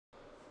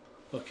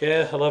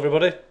Okay, hello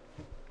everybody.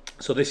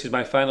 So this is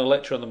my final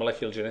lecture on the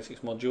molecular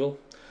genetics module,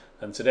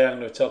 and today I'm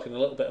going to be talking a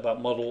little bit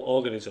about model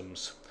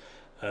organisms.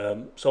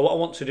 So what I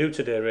want to do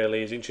today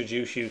really is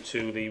introduce you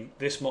to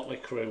this motley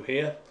crew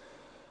here,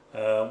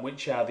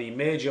 which are the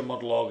major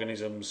model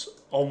organisms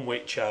on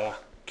which our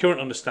current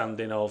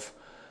understanding of,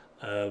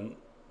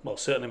 well,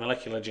 certainly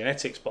molecular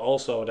genetics, but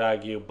also I would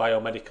argue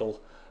biomedical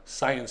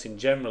science in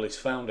general is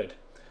founded.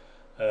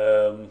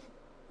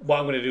 What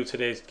I'm going to do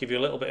today is give you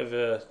a little bit of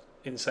a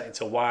insight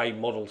into why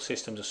model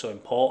systems are so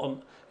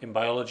important in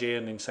biology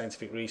and in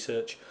scientific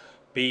research,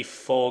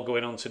 before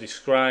going on to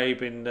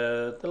describe in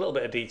a little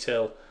bit of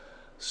detail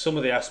some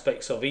of the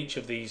aspects of each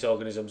of these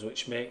organisms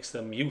which makes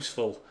them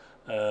useful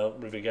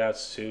with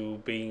regards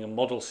to being a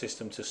model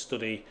system to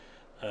study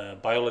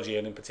biology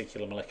and in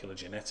particular molecular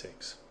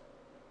genetics.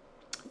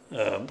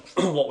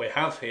 What we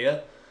have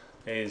here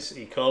is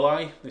E.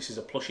 coli. This is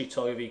a plushy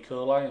toy of E.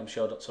 coli. I'm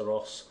sure Dr.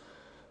 Ross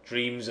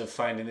dreams of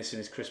finding this in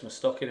his Christmas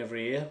stocking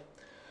every year.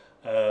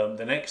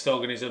 The next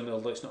organism,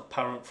 although it's not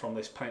apparent from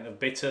this pint of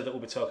bitter that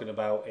we'll be talking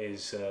about,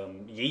 is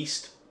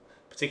yeast,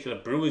 particular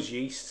brewer's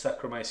yeast,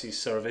 Saccharomyces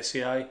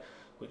cerevisiae,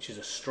 which is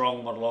a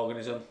strong model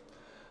organism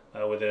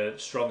with a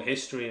strong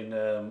history in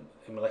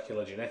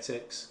molecular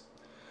genetics.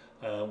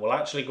 We'll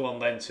actually go on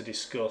then to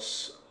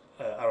discuss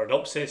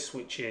Arabidopsis,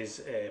 which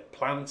is a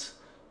plant,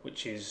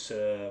 which is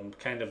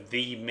kind of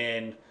the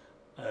main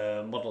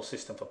model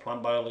system for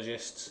plant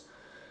biologists.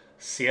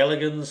 C.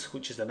 elegans,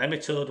 which is the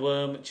nematode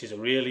worm, which is a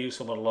really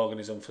useful model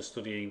organism for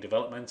studying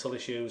developmental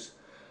issues.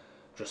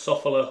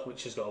 Drosophila,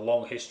 which has got a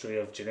long history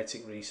of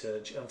genetic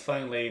research. And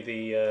finally,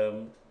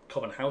 the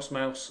common house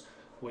mouse,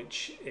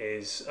 which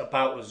is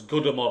about as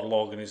good a model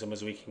organism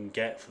as we can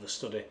get for the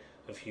study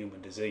of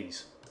human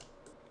disease.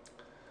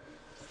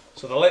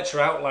 So the lecture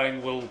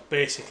outline will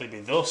basically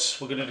be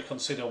thus. We're going to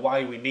consider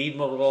why we need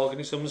model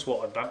organisms,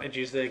 what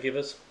advantages they give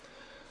us.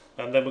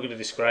 And then we're going to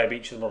describe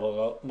each of the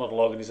model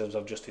organisms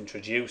I've just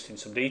introduced in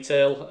some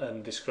detail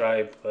and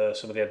describe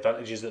some of the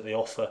advantages that they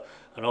offer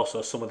and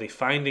also some of the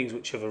findings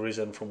which have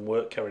arisen from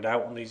work carried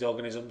out on these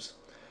organisms.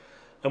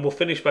 And we'll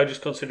finish by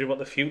just considering what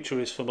the future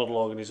is for model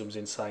organisms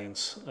in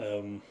science,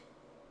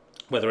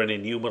 whether any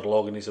new model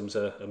organisms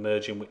are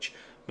emerging which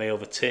may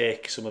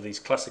overtake some of these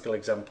classical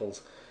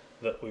examples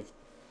that we've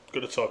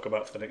got to talk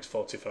about for the next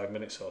 45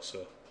 minutes or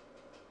so.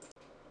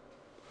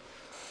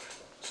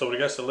 So with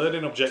regards to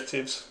learning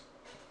objectives,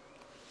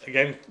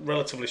 again,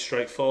 relatively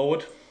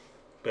straightforward,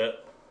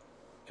 but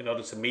in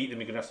order to meet them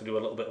you're going to have to do a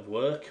little bit of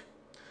work.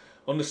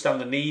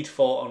 Understand the need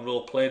for and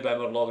role played by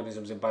model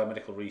organisms in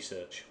biomedical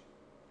research.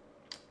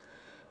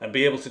 And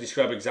be able to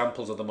describe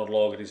examples of the model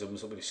organisms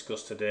that we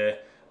discussed today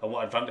and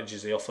what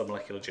advantages they offer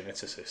molecular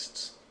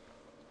geneticists.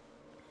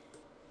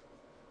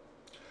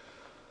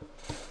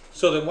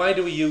 So then why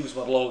do we use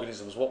model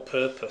organisms? What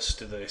purpose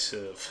do they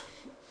serve?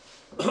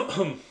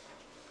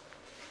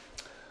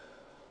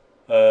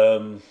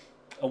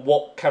 And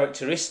what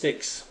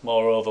characteristics,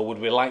 moreover, would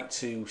we like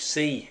to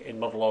see in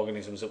model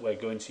organisms that we're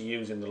going to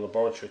use in the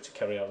laboratory to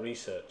carry out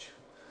research?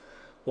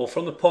 Well,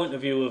 from the point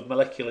of view of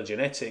molecular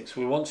genetics,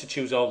 we want to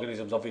choose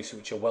organisms, obviously,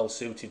 which are well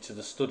suited to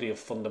the study of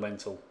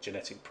fundamental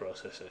genetic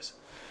processes.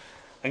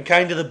 And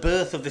kind of the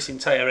birth of this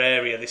entire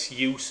area, this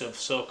use of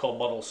so-called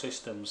model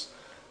systems,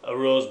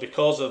 arose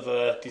because of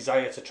a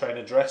desire to try and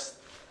address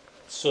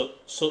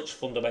such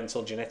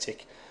fundamental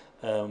genetic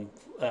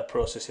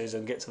processes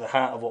and get to the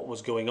heart of what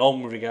was going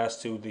on with regards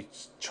to the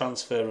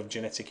transfer of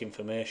genetic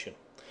information.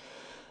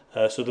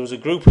 So there was a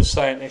group of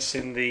scientists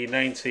in the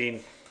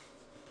 1950s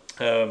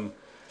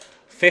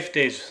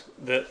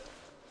that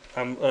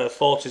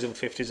 40s and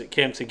 50s that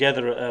came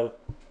together at a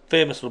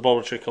famous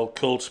laboratory called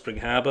Cold Spring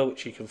Harbor,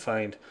 which you can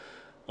find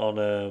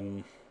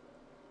on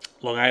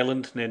Long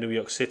Island near New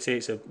York City.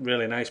 It's a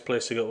really nice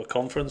place to go to a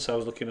conference. I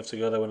was lucky enough to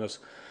go there when I was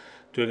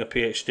doing a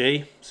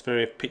PhD. It's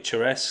very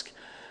picturesque.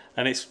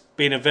 And it's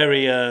been a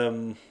very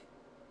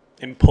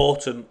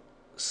important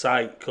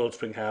site, Cold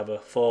Spring Harbor,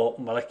 for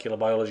molecular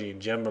biology in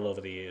general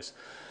over the years.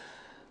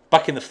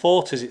 Back in the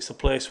 40s, it's a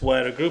place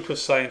where a group of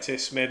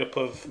scientists made up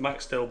of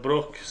Max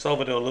Delbruck,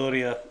 Salvador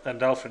Luria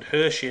and Alfred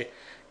Hershey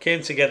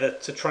came together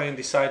to try and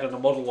decide on a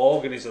model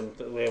organism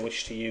that they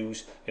wished to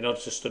use in order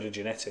to study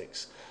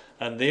genetics.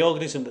 And the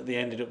organism that they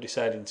ended up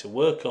deciding to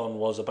work on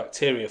was a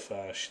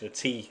bacteriophage, the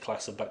T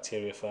class of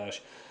bacteriophage,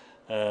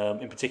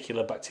 in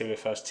particular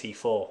bacteriophage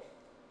T4.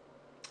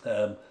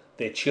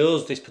 They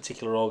chose this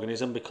particular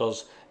organism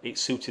because it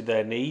suited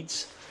their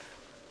needs.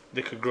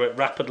 They could grow it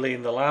rapidly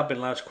in the lab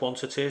in large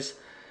quantities,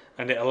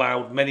 and it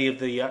allowed many of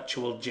the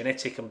actual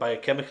genetic and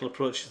biochemical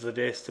approaches of the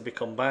day to be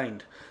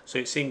combined. So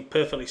it seemed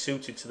perfectly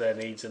suited to their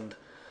needs, and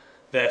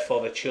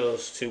therefore they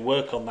chose to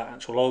work on that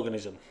actual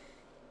organism.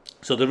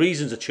 So the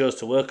reasons they chose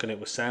to work on it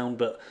were sound,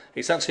 but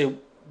it's actually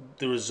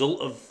the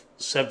result of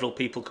several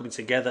people coming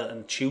together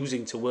and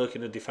choosing to work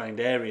in a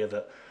defined area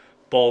that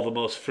bore the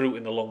most fruit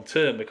in the long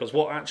term, because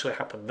what actually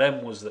happened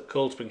then was that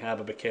Cold Spring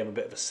Harbor became a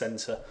bit of a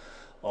centre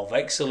of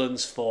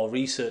excellence for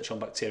research on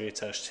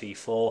bacteriophage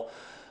T4.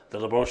 The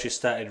laboratory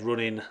started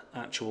running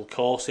actual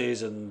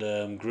courses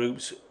and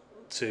groups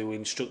to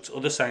instruct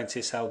other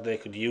scientists how they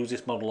could use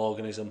this model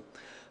organism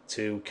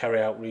to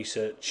carry out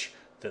research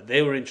that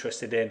they were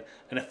interested in,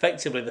 and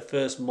effectively the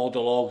first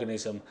model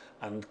organism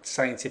and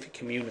scientific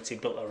community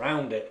built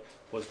around it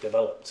was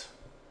developed.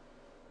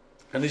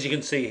 And as you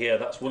can see here,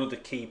 that's one of the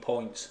key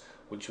points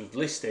which we've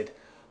listed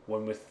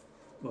when we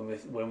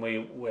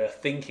were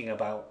thinking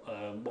about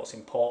what's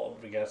important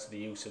with regards to the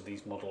use of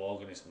these model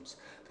organisms.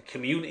 The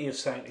community of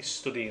scientists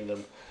studying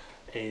them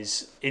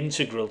is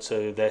integral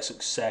to their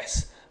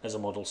success as a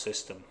model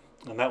system,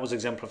 and that was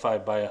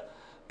exemplified by a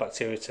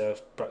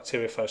bacteriophage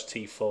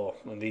T4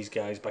 and these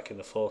guys back in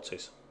the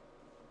 40s.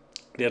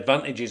 The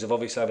advantages of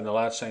obviously having a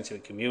large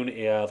scientific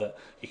community are that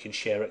you can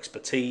share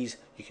expertise,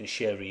 you can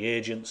share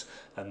reagents,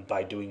 and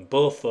by doing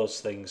both those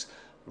things,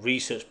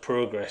 research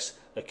progress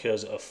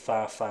occurs at a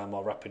far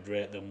more rapid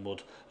rate than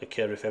would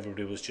occur if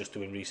everybody was just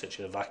doing research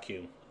in a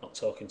vacuum, not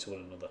talking to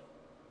one another.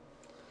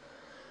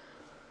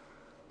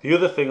 The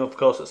other thing, of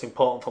course, that's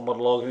important for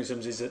model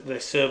organisms is that they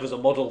serve as a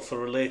model for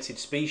related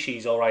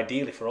species, or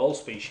ideally for all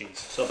species.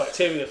 So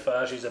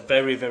bacteriophages are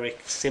very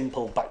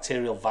simple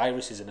bacterial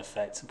viruses in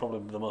effect,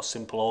 probably the most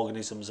simple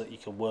organisms that you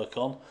can work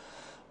on.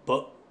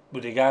 But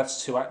with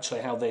regards to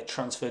actually how they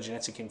transfer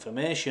genetic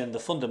information, the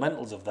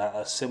fundamentals of that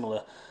are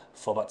similar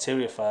for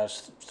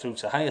bacteriophages through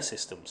to higher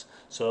systems.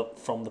 So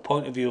from the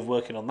point of view of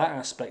working on that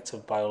aspect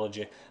of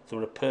biology,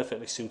 they're a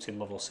perfectly suited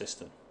model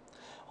system.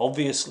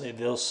 Obviously,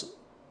 those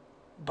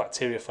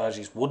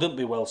bacteriophages wouldn't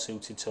be well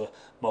suited to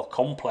more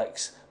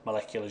complex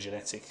molecular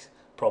genetic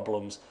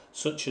problems,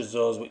 such as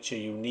those which are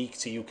unique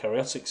to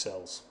eukaryotic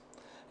cells.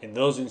 In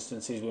those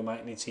instances, we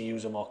might need to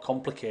use a more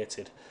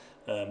complicated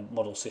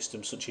model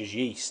system, such as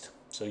yeast.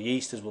 So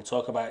yeast, as we'll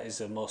talk about, is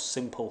the most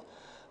simple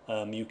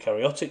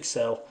eukaryotic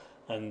cell,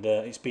 and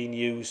it's been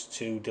used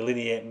to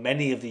delineate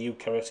many of the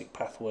eukaryotic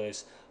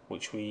pathways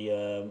which we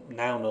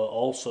now know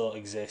also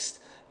exist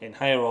in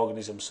higher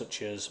organisms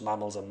such as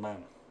mammals and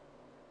man.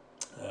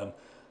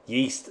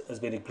 Yeast has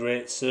been a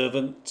great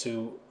servant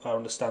to our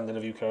understanding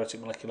of eukaryotic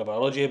molecular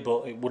biology,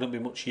 but it wouldn't be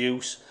much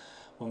use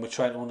when we're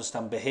trying to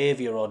understand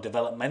behaviour or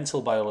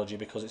developmental biology,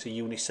 because it's a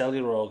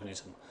unicellular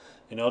organism.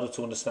 In order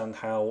to understand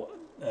how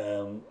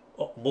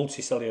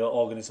multicellular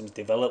organisms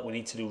develop, we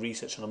need to do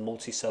research on a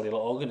multicellular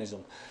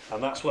organism,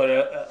 and that's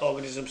where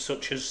organisms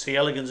such as C.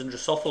 elegans and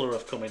Drosophila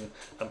have come in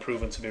and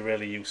proven to be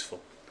really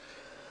useful.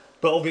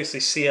 But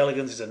obviously C.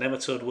 elegans is a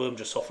nematode worm,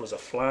 Drosophila is a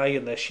fly,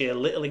 and they share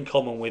little in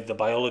common with the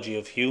biology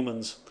of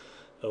humans,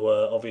 who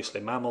are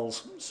obviously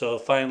mammals. So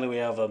finally we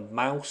have a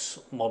mouse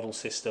model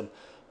system,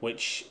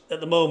 which at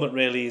the moment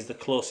really is the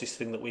closest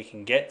thing that we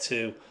can get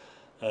to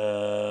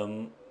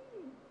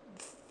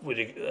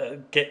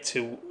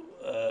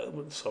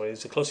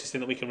it's the closest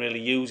thing that we can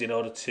really use in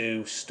order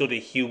to study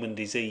human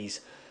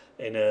disease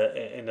in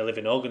a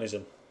living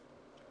organism.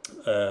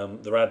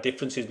 There are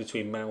differences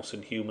between mouse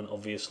and human,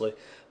 obviously,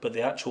 but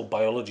the actual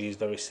biology is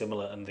very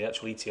similar, and the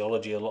actual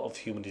etiology of a lot of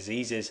human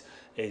diseases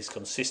is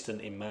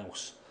consistent in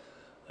mouse.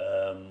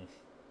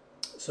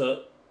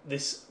 So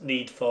this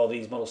need for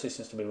these model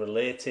systems to be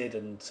related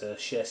and to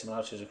share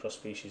similarities across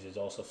species is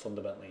also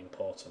fundamentally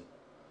important.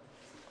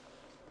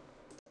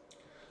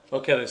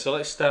 Okay then, so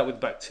let's start with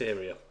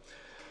bacteria.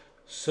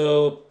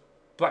 So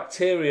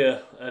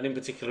bacteria, and in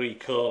particular E.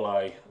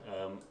 coli,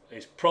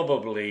 is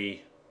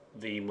probably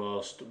the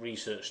most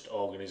researched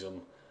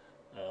organism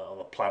on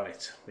the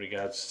planet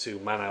regards to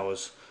man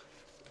hours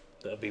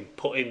that have been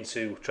put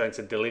into trying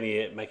to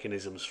delineate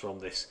mechanisms from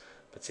this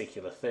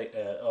particular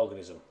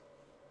organism.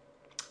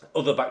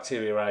 Other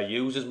bacteria are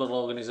used as model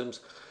organisms.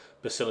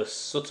 Bacillus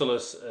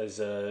subtilis is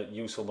a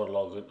useful model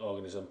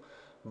organism,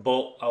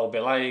 but I would be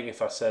lying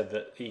if I said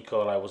that E.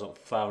 coli wasn't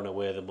far and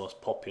away the most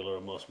popular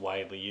and most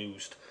widely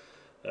used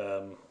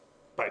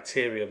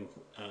bacterium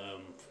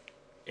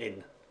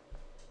in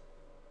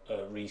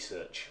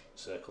research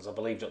circles. I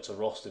believe Dr.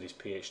 Ross did his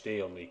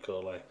PhD on E.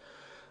 coli.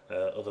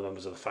 Other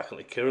members of the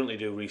faculty currently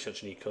do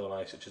research on E.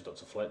 coli, such as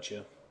Dr.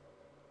 Fletcher.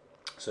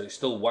 So it's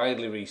still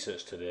widely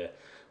researched today,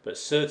 but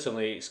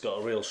certainly it's got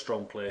a real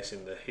strong place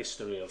in the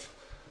history of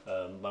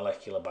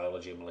molecular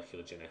biology and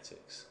molecular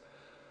genetics.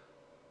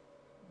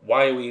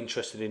 Why are we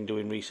interested in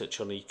doing research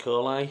on E.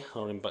 coli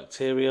or in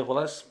bacteria? Well,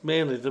 that's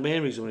mainly the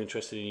main reason we're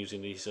interested in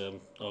using these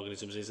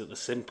organisms is that they're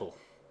simple.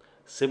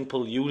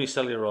 Simple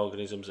unicellular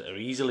organisms that are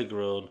easily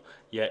grown,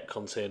 yet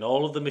contain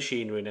all of the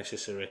machinery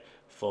necessary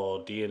for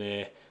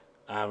DNA,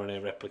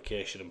 RNA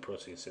replication and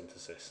protein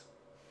synthesis.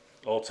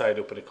 All tied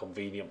up in a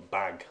convenient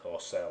bag or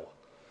cell.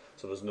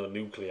 So there's no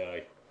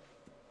nuclei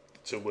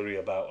to worry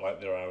about like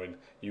there are in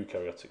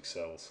eukaryotic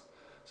cells.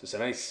 So it's a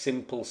nice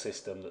simple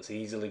system that's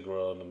easily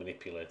grown and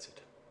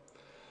manipulated.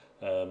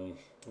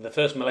 The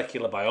first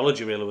molecular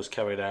biology really was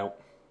carried out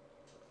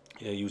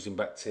using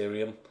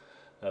bacterium,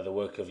 the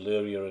work of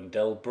Luria and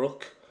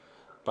Delbruck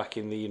back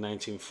in the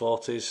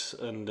 1940s,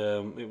 and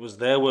it was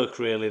their work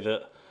really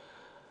that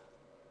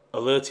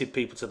alerted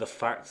people to the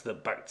fact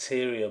that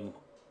bacterium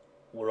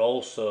were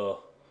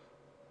also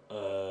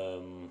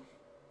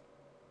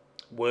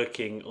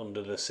working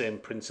under the same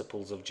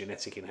principles of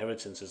genetic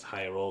inheritance as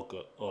higher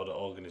order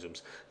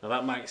organisms. Now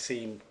that might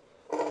seem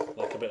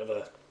like a bit of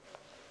a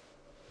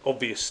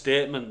obvious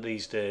statement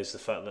these days, the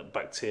fact that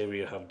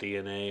bacteria have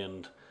DNA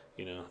and,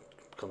 you know,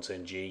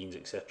 contain genes,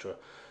 etc.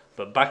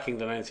 But back in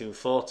the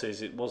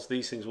 1940s,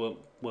 these things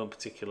weren't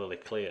particularly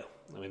clear.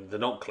 I mean, they're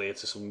not clear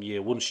to some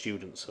Year 1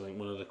 students. I think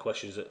one of the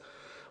questions that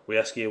we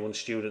ask Year 1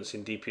 students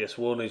in DPS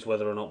 1 is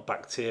whether or not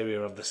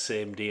bacteria have the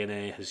same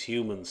DNA as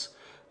humans.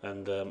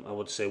 And I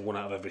would say 1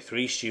 out of every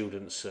 3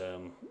 students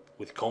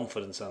with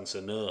confidence answer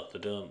no, they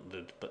don't.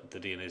 The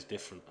DNA is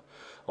different.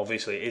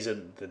 Obviously, it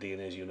isn't. The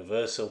DNA is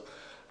universal.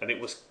 And it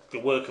was the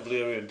work of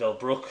Leary and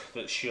Delbruck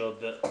that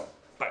showed that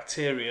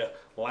bacteria,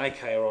 like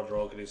higher order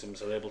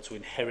organisms, are able to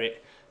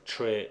inherit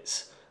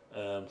traits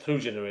through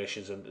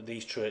generations, and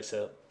these traits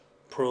are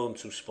prone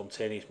to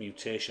spontaneous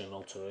mutation and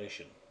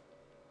alteration.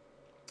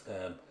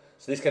 So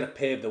this kind of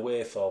paved the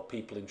way for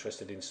people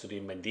interested in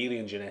studying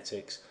Mendelian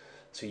genetics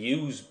to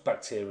use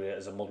bacteria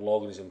as a model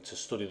organism to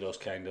study those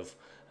kind of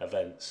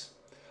events.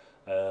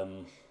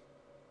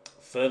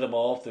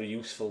 Furthermore, they're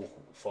useful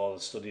for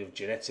the study of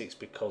genetics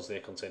because they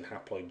contain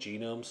haploid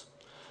genomes.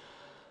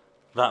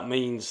 That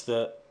means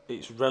that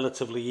it's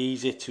relatively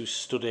easy to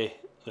study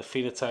the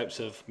phenotypes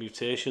of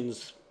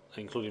mutations,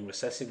 including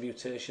recessive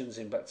mutations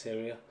in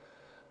bacteria.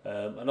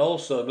 And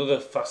also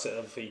another facet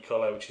of E.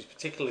 coli which is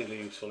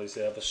particularly useful is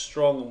they have a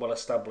strong and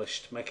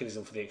well-established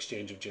mechanism for the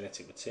exchange of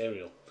genetic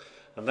material.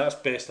 And that's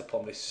based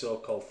upon this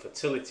so-called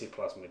fertility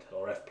plasmid,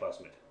 or F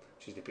plasmid,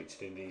 which is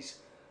depicted in these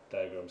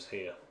diagrams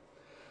here.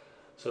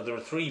 So there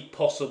are 3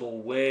 possible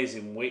ways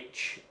in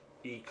which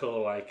E.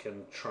 coli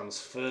can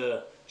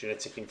transfer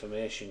genetic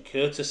information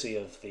courtesy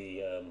of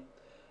the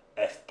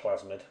F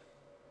plasmid.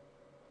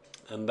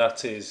 And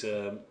that is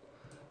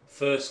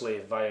firstly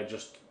via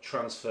just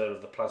transfer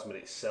of the plasmid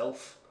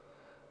itself.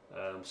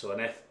 So an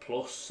F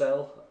plus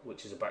cell,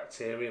 which is a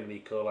bacterium, an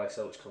E. coli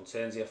cell which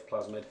contains the F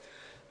plasmid,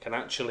 can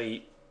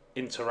actually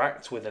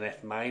interact with an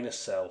F minus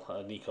cell,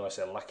 an E. coli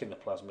cell lacking the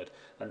plasmid,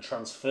 and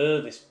transfer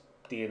this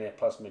DNA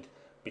plasmid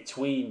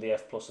between the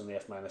F plus and the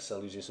F minus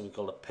cell using something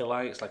called a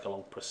pili. It's like a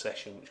long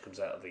procession which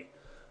comes out of the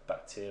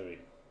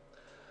bacterium.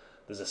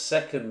 There's a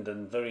second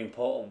and very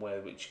important way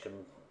which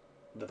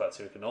the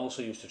bacteria can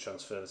also use to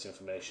transfer this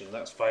information.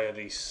 That's via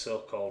these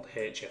so-called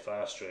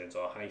HFR strains,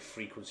 or high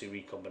frequency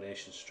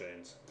recombination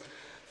strains.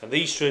 And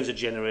these strains are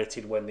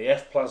generated when the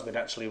F plasmid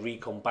actually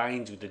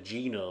recombines with the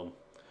genome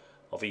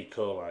of E.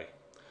 coli.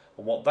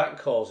 And what that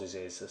causes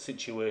is a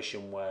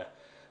situation where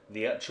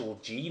the actual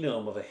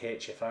genome of a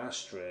HFR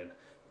strain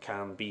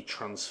can be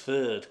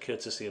transferred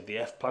courtesy of the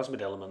F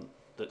plasmid element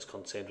that's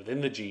contained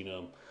within the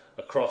genome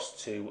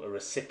across to a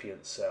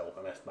recipient cell,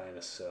 an F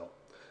minus cell.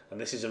 And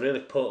this is a really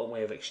potent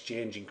way of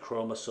exchanging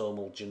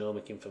chromosomal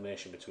genomic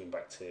information between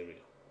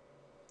bacteria.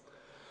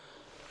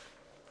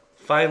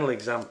 Final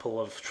example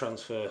of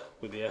transfer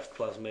with the F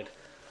plasmid,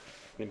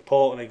 an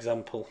important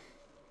example,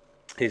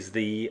 is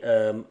the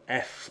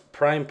F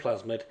prime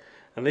plasmid.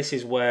 And this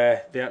is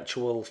where the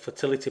actual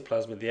fertility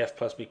plasmid, the F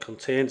plasmid,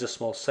 contains a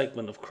small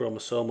segment of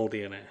chromosomal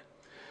DNA,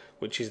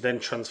 which is then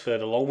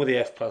transferred along with the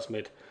F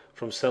plasmid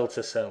from cell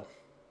to cell.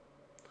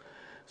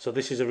 So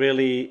this is a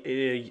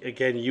really,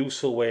 again,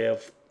 useful way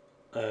of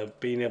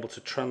being able to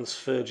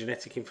transfer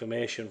genetic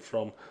information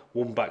from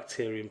one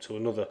bacterium to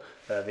another.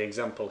 The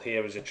example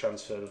here is a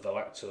transfer of the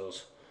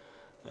lactose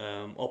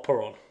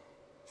operon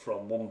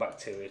from one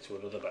bacteria to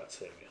another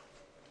bacteria.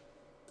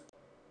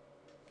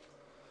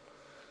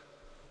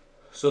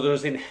 So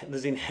there's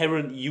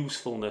inherent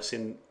usefulness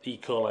in E.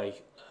 coli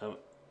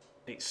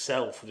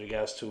itself with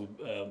regards to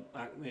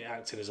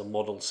acting as a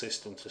model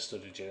system to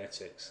study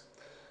genetics.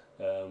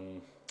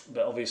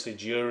 But obviously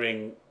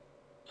during,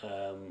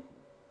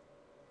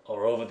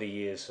 or over the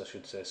years I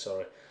should say,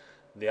 sorry,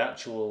 the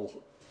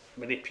actual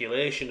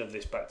manipulation of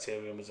this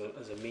bacterium as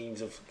a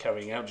means of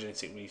carrying out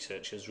genetic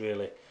research has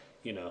really,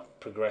 you know,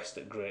 progressed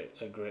at great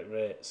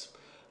rates.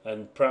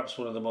 And perhaps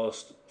one of the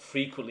most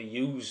frequently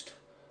used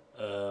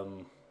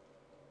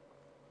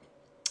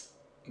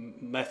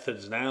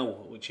methods now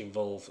which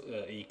involve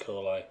E.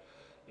 coli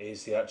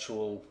is the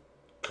actual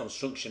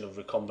construction of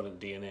recombinant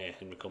DNA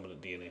and recombinant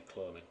DNA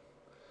cloning.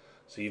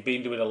 So you've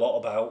been doing a lot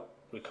about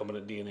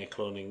recombinant DNA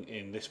cloning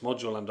in this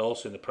module and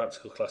also in the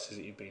practical classes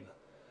that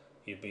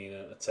you've been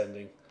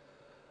attending.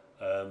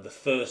 The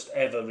first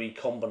ever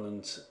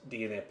recombinant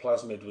DNA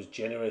plasmid was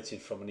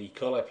generated from an E.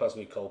 coli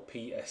plasmid called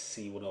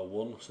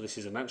PSC101. So this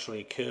is a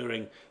naturally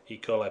occurring E.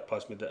 coli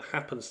plasmid that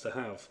happens to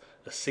have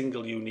a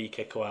single unique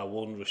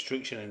EcoR1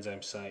 restriction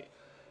enzyme site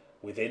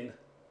within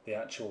the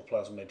actual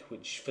plasmid,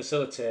 which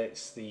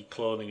facilitates the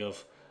cloning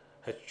of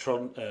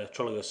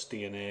heterologous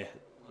DNA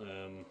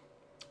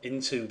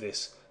into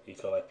this E.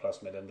 coli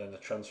plasmid and then the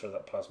transfer of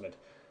that plasmid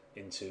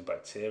into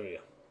bacteria.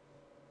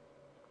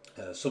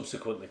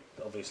 Subsequently,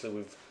 obviously,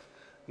 we've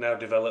now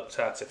developed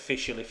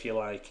artificial, if you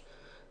like,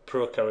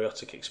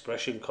 prokaryotic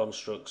expression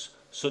constructs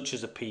such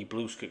as the P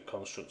blue script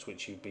constructs,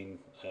 which you've been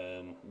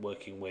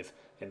working with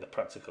in the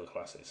practical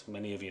classes.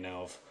 Many of you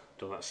now have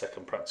done that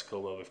second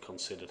practical where we've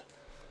considered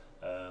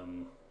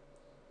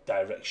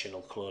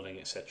directional cloning,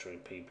 etc. in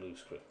P blue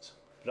script.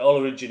 But it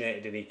all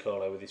originated in E.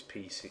 coli with this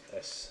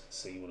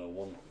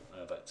P6SC101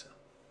 vector.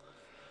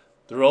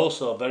 There are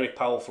also very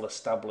powerful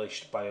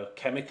established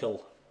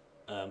biochemical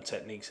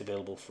techniques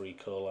available for E.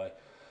 coli.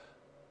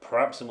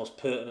 Perhaps the most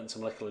pertinent to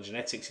molecular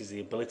genetics is the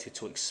ability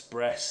to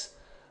express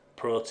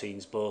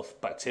proteins,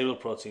 both bacterial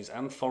proteins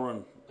and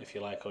foreign, if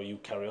you like, or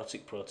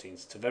eukaryotic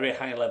proteins, to very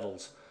high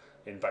levels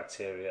in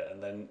bacteria,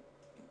 and then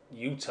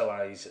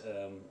utilize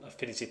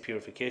affinity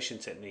purification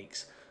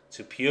techniques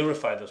to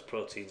purify those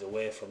proteins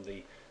away from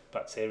the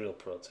bacterial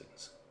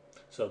proteins.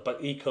 So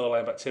E. coli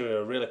and bacteria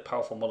are a really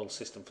powerful model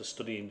system for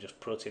studying just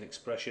protein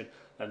expression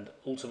and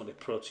ultimately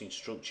protein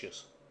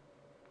structures,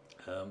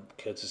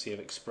 courtesy of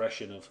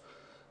expression of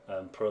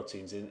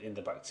proteins in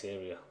the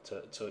bacteria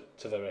to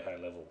very high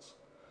levels.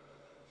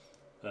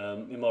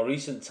 In more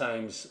recent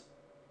times,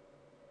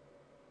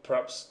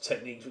 perhaps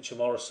techniques which are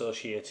more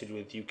associated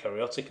with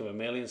eukaryotic and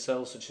mammalian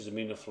cells, such as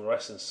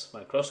immunofluorescence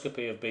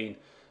microscopy, have been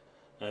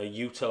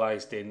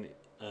utilised in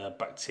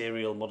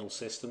bacterial model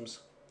systems.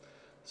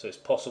 So it's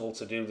possible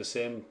to do the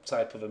same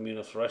type of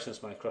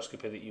immunofluorescence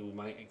microscopy that you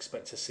might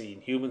expect to see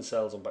in human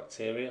cells on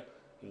bacteria,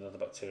 even though the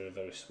bacteria are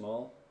very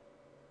small.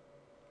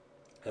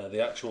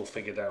 The actual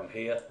figure down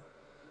here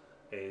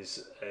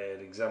is an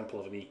example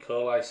of an E.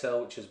 coli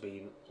cell which has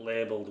been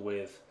labelled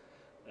with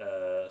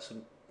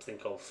something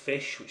called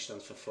FISH, which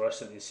stands for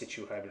fluorescent in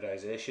situ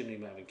hybridization. You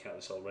might have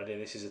encountered this already.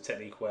 This is a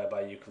technique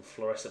whereby you can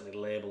fluorescently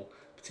label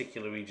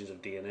particular regions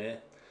of DNA.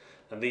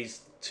 And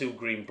these two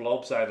green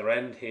blobs either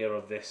end here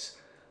of this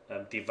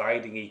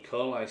dividing E.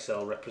 coli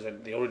cell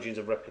represent the origins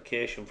of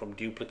replication from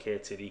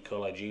duplicated E.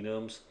 coli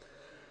genomes.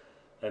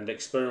 And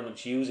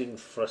experiments using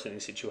fluorescent in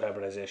situ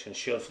hybridization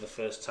showed for the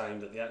first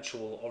time that the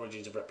actual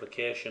origins of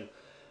replication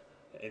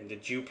in the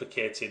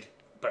duplicated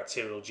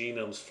bacterial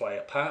genomes fly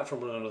apart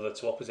from one another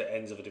to opposite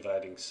ends of a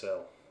dividing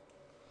cell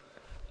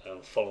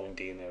following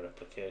DNA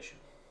replication.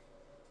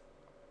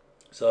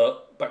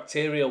 So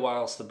bacteria,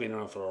 whilst they've been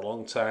around for a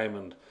long time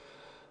and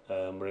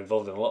were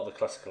involved in a lot of the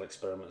classical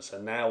experiments, are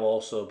now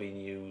also being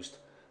used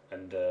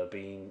and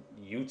being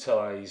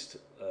utilised.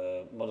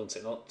 Modern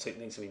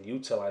techniques are being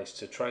utilised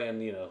to try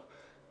and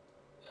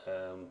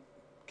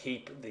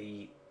keep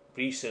the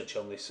research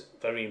on this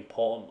very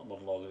important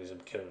model organism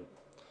current.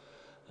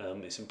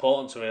 It's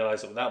important to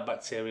realise that without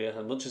bacteria,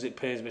 and much as it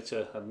pains me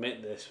to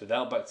admit this,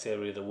 without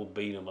bacteria there would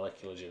be no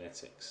molecular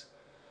genetics.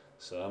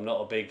 So I'm not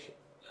a big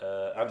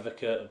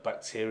advocate of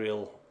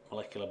bacterial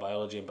molecular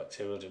biology and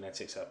bacterial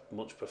genetics. I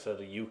much prefer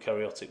the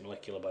eukaryotic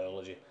molecular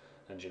biology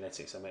and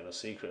genetics. I make no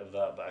secret of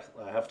that, but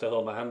I have to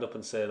hold my hand up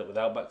and say that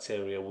without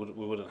bacteria we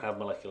wouldn't have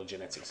molecular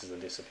genetics as a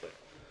discipline.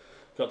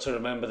 Got to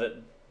remember that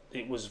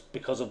it was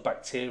because of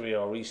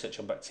bacteria or research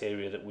on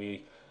bacteria that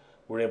we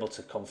were able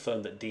to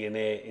confirm that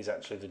DNA is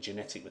actually the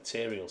genetic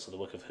material, so the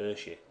work of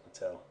Hershey, I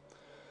tell.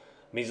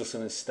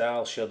 Mieselson and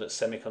Stahl showed that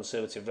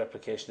semi-conservative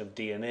replication of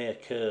DNA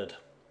occurred,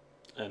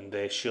 and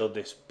they showed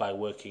this by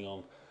working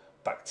on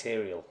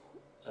bacterial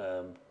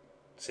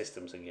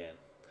systems again.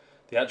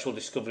 The actual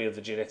discovery of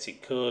the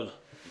genetic code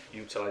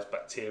utilised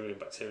bacteria and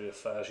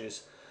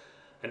bacteriophages,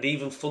 and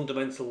even our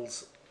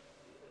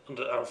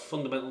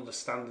fundamental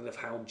understanding of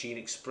how gene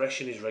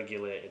expression is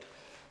regulated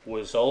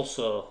was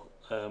also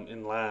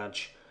in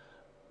large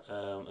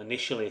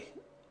initially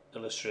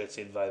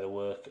illustrated by the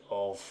work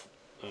of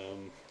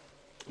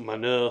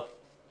Manot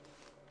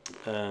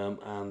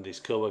and his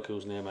co-worker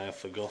whose name I have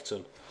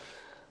forgotten.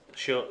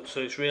 So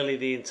it's really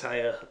the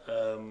entire,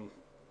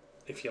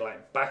 if you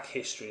like, back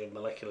history of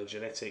molecular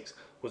genetics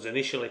was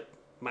initially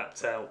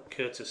mapped out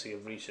courtesy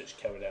of research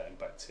carried out in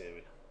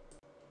bacteria.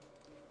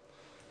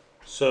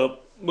 So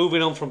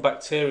moving on from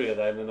bacteria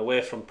then, and away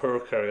from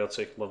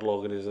prokaryotic model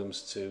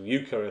organisms to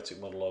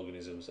eukaryotic model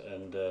organisms,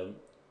 and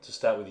to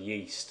start with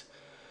yeast.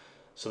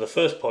 So the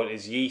first point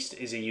is yeast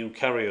is a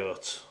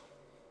eukaryote.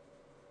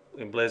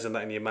 Emblazon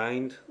that in your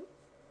mind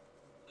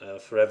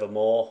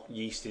forevermore.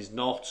 Yeast is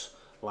not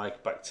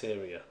like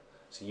bacteria.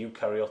 It's a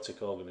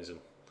eukaryotic organism.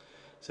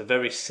 It's a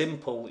very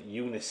simple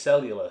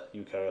unicellular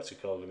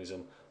eukaryotic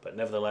organism, but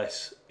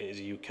nevertheless it is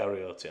a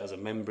eukaryote. It has a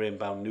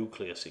membrane-bound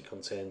nucleus. It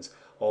contains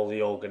all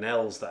the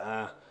organelles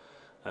that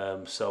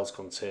our cells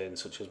contain,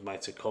 such as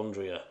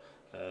mitochondria.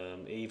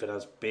 It even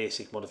has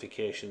basic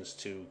modifications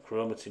to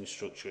chromatin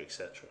structure,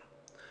 etc.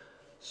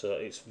 So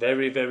it's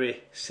very,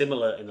 very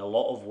similar in a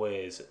lot of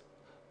ways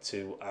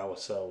to our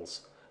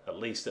cells, at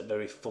least at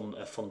a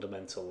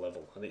fundamental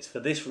level. And it's for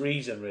this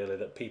reason really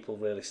that people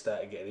really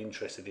started getting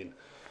interested in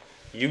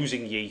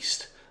using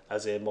yeast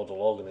as a model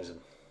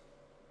organism.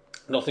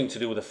 Nothing to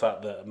do with the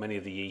fact that many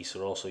of the yeasts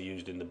are also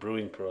used in the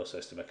brewing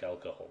process to make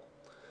alcohol.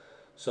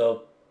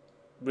 So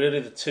really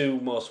the two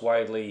most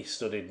widely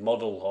studied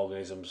model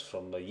organisms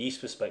from a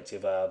yeast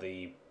perspective are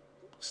the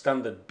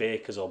standard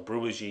baker's or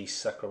brewer's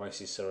yeast,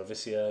 Saccharomyces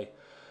cerevisiae,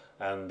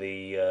 and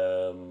the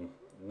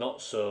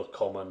not so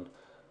common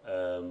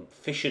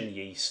fission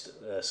yeast,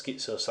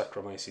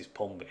 Schizosaccharomyces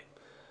pombe,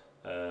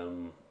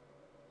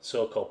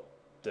 so called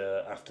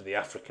after the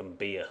African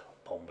beer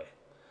pombe.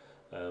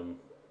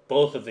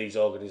 both of these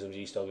organisms,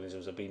 yeast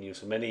organisms, have been used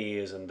for many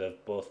years and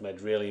have both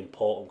made really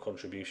important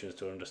contributions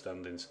to our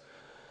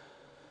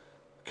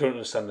current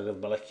understanding of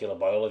molecular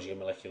biology and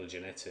molecular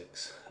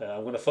genetics.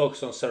 I'm going to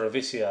focus on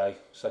Cerevisiae,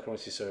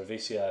 Saccharomyces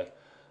cerevisiae,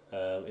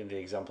 in the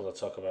examples I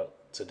talk about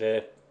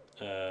today.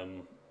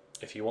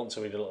 If you want to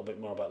read a little bit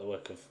more about the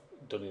work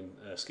done in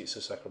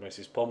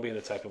Schizosaccharomyces pombe and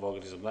the type of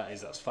organism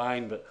that's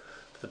fine, but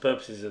for the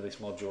purposes of this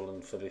module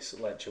and for this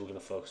lecture, we're going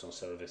to focus on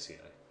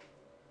Cerevisiae.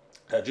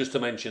 Just to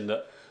mention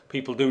that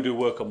people do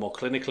work on more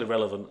clinically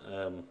relevant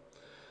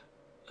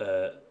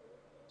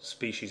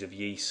species of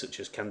yeast, such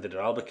as Candida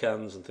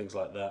albicans and things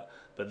like that,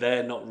 but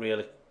they're not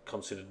really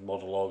considered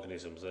model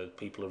organisms.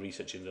 People are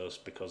researching those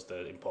because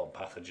they're important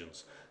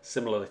pathogens,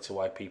 similarly to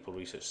why people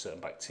research certain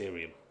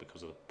bacterium,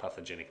 because of the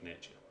pathogenic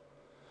nature.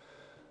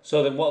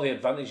 So then what are the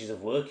advantages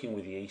of working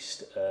with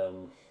yeast?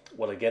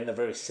 Well, again, they're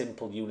very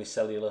simple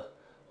unicellular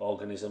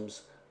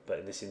organisms, but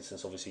in this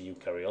instance obviously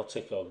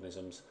eukaryotic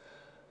organisms.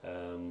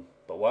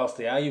 But whilst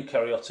they are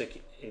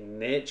eukaryotic in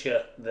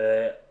nature,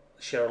 they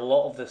share a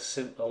lot of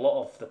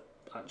the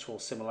actual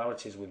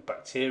similarities with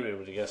bacteria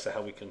with regards to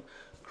how we can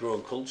grow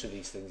and culture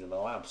these things in the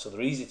lab. So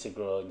they're easy to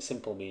grow in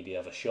simple media,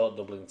 have a short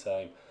doubling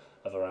time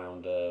of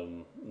around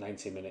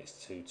 90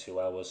 minutes to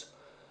 2 hours.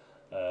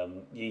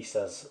 Yeast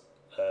has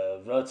a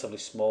relatively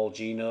small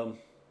genome,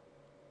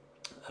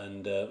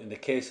 and in the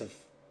case of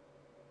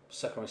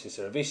Saccharomyces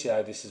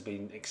cerevisiae, this has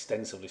been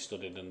extensively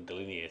studied and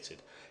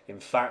delineated. In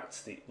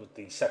fact, the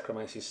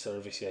Saccharomyces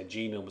cerevisiae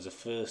genome was the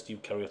first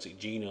eukaryotic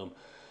genome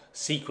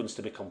sequence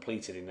to be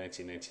completed in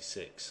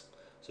 1996.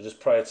 So just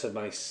prior to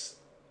my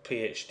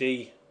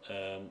PhD,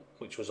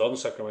 which was on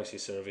Saccharomyces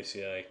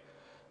cerevisiae,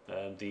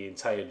 the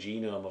entire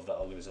genome of that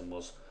organism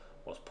was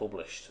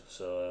published.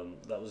 So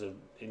that was an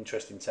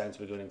interesting time to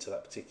be going into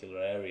that particular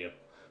area.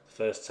 The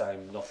first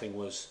time nothing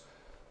was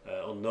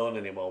unknown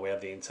anymore. We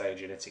had the entire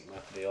genetic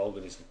map of the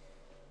organism.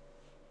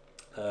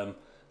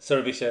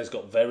 Cerevisiae has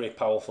got very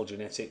powerful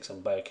genetics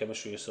and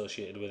biochemistry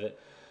associated with it,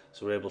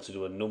 so we're able to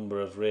do a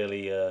number of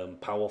really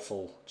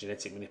powerful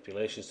genetic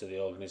manipulations to the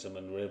organism,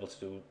 and we're able to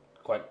do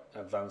quite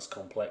advanced,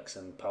 complex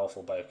and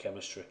powerful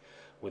biochemistry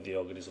with the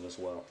organism as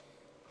well.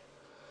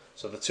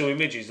 So the two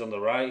images on the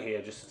right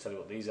here, just to tell you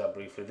what these are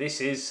briefly,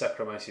 this is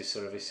Saccharomyces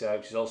cerevisiae,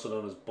 which is also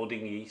known as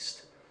budding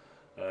yeast.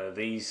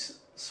 These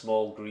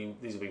small green,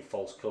 these have been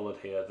false coloured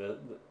here.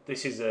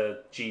 This is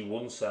a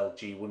G1 cell,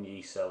 G1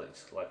 yeast cell.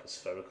 It's like a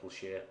spherical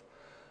shape,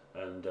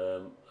 and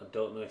I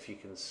don't know if you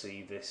can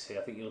see this here.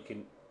 I think you're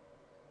looking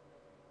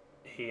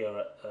here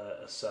at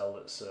a cell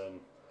that's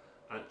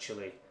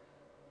actually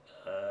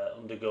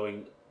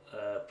undergoing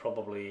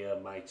probably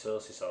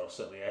mitosis, or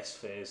certainly S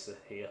phase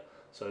here.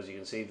 So as you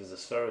can see, there's a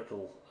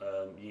spherical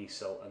yeast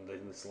cell and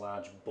then this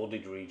large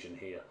budded region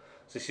here.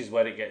 So this is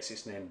where it gets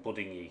its name,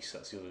 budding yeast.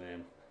 That's the other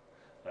name.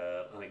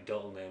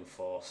 Anecdotal name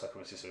for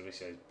Saccharomyces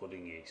cerevisiae is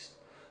budding yeast.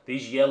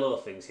 These yellow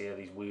things here,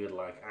 these weird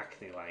like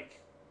acne-like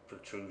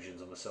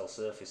protrusions on the cell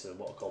surface, are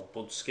what are called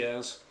bud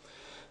scars.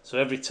 So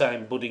every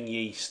time budding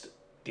yeast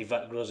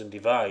grows and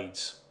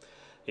divides,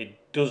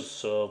 it does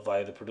so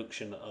via the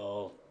production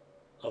of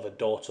a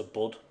daughter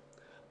bud,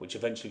 which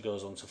eventually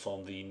goes on to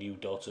form the new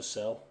daughter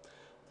cell.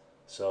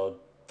 So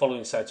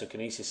following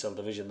cytokinesis cell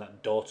division,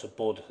 that daughter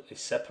bud is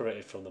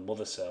separated from the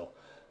mother cell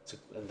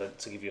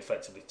to give you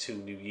effectively two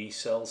new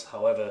yeast cells.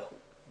 However,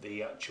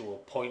 the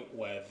actual point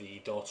where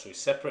the daughter is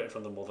separated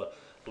from the mother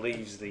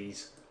leaves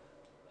these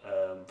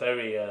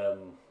very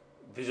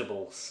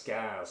visible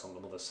scars on the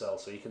mother cell.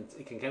 So it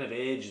can kind of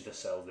age the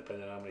cell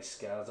depending on how many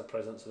scars are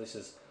present. So this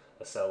is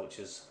a cell which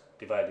is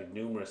divided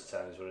numerous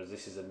times, whereas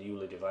this is a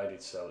newly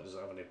divided cell. It doesn't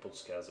have any bud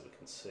scars that we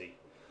can see.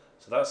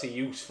 So that's a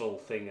useful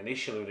thing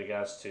initially with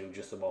regards to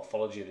just the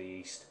morphology of the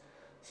yeast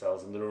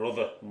cells, and there are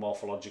other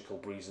morphological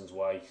reasons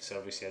why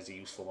Cerevisiae is a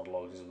useful model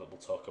organism that we'll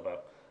talk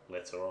about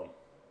later on.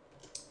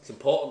 It's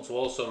important to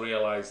also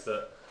realise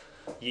that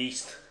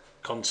yeast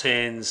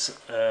contains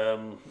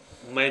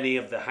many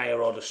of the higher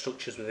order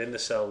structures within the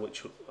cell,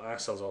 which our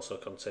cells also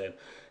contain.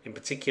 In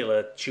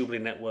particular,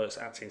 tubulin networks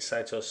acting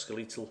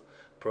cytoskeletal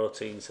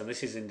proteins, and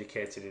this is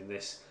indicated in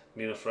this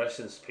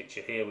immunofluorescence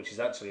picture here, which is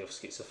actually of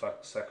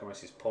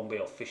Schizosaccharomyces pombe,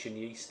 or fission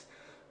yeast.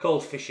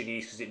 Called fission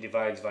yeast because it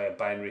divides via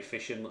binary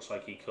fission, much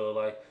like E.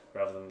 coli,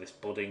 rather than this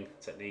budding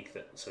technique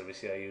that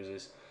Cerevisiae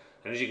uses.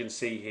 And as you can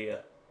see here,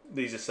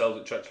 these are cells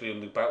which are actually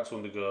about to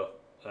undergo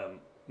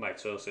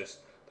mitosis.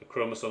 The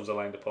chromosomes are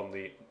lined upon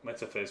the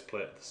metaphase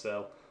plate of the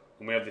cell,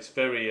 and we have this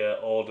very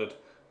ordered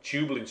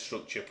tubulin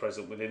structure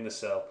present within the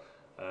cell,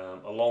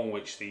 along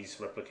which these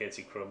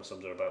replicated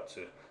chromosomes are about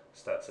to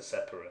start to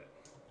separate.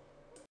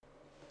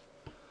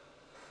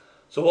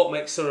 So what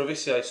makes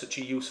Cerevisiae such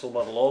a useful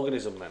model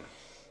organism then?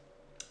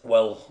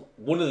 Well,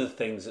 one of the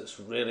things that's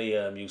really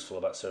useful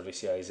about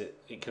Cerevisiae is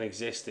it can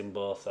exist in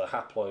both a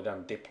haploid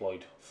and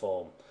diploid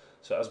form.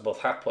 So it has both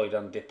haploid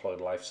and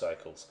diploid life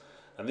cycles.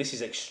 And this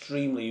is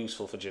extremely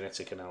useful for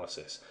genetic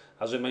analysis.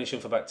 As we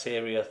mentioned for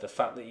bacteria, the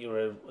fact that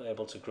you're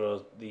able to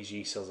grow these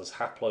yeast cells as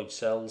haploid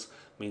cells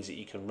means that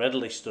you can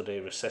readily study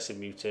recessive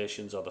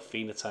mutations or the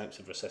phenotypes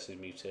of recessive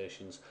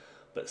mutations,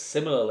 But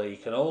similarly, you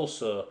can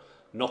also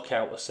knock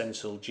out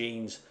essential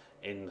genes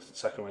in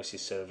Saccharomyces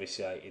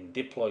cerevisiae in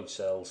diploid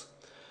cells,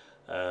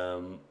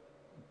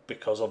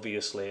 because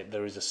obviously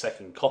there is a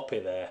second copy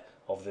there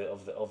of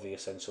the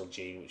essential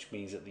gene, which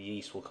means that the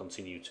yeast will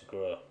continue to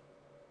grow.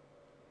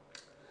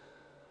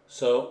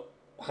 So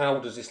how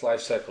does this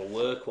life cycle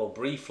work? Well,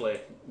 briefly,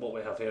 what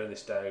we have here in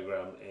this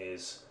diagram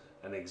is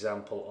an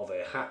example of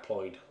a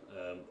haploid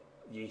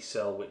yeast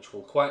cell, which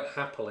will quite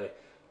happily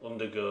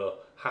undergo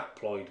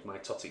haploid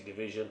mitotic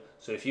division.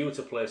 So if you were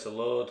to place a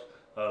load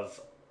of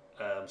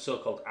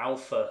so-called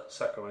alpha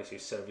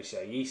Saccharomyces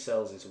cerevisiae yeast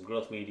cells in some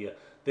growth media,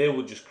 they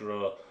would just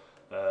grow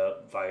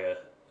via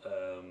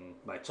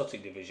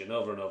mitotic division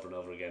over and over and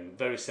over again,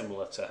 very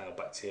similar to how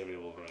bacteria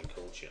will grow in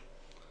culture.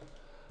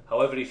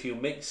 However, if you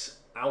mix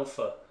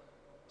alpha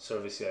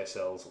cerevisiae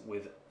cells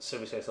with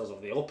cerevisiae cells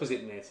of the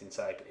opposite mating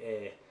type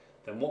A,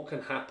 then what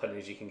can happen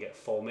is you can get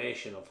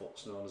formation of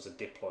what's known as a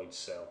diploid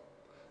cell.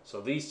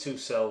 So these two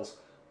cells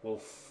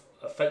will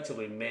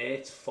effectively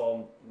mate,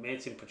 form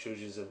mating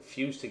protrusions and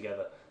fuse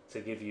together to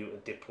give you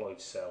a diploid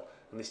cell.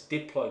 And this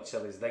diploid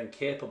cell is then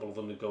capable of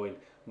undergoing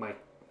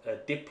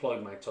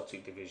diploid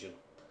mitotic division,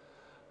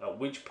 at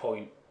which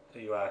point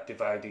you are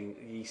dividing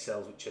yeast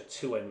cells which are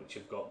 2N, which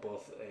have got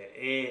both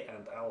A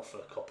and alpha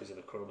copies of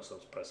the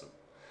chromosomes present.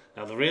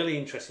 Now the really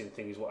interesting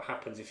thing is what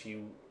happens if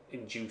you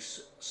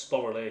induce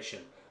sporulation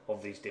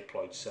of these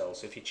diploid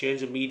cells. So if you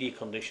change the media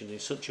conditions in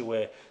such a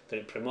way that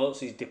it promotes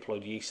these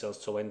diploid yeast cells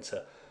to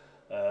enter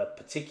a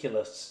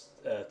particular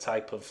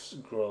type of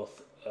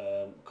growth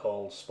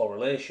called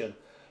sporulation,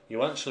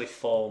 you actually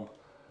form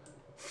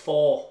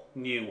 4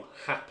 new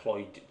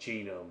haploid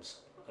genomes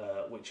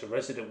which are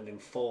resident within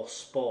 4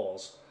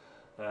 spores,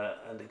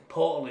 and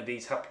importantly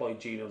these haploid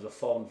genomes are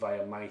formed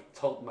via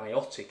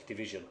meiotic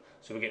division.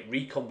 So we get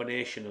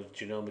recombination of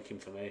genomic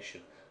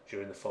information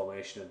during the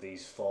formation of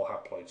these 4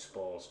 haploid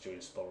spores during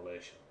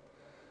sporulation.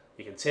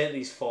 You can take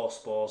these 4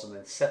 spores and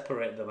then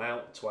separate them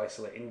out to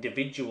isolate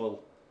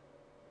individual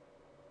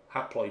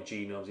haploid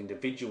genomes,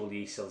 individual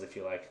yeast cells if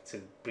you like, to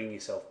bring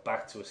yourself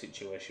back to a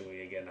situation where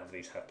you again have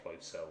these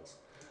haploid cells.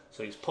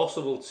 So it's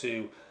possible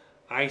to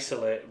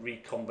isolate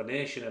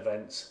recombination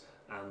events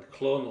and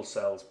clonal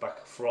cells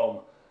back from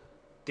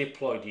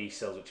diploid yeast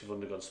cells which have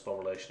undergone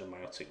sporulation and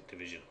meiotic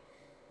division.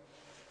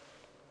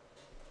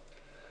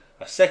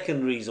 A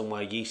second reason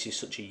why yeast is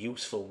such a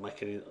useful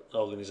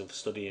organism for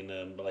studying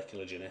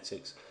molecular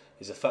genetics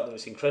is the fact that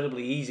it's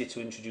incredibly easy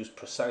to introduce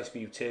precise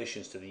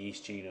mutations to the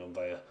yeast genome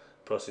via a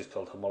process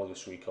called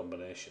homologous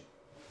recombination.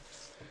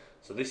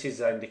 So this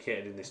is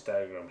indicated in this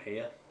diagram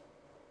here.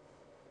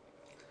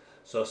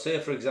 So say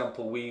for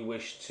example we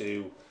wish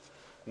to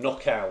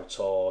knock out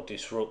or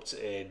disrupt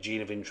a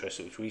gene of interest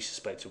which we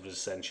suspected was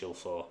essential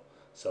for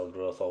cell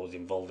growth or was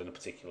involved in a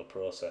particular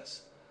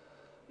process.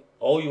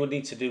 All you would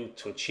need to do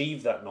to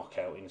achieve that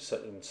knockout in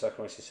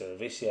Saccharomyces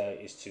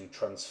cerevisiae is to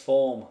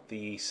transform the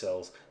yeast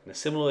cells in a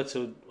similar way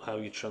to how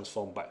you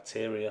transform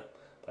bacteria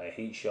by a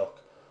heat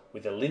shock,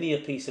 with a linear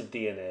piece of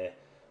DNA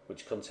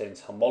which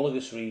contains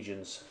homologous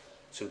regions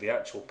to the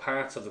actual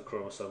part of the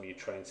chromosome you're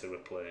trying to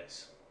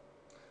replace.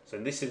 So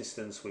in this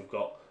instance we've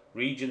got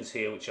regions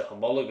here which are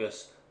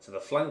homologous to the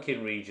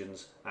flanking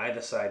regions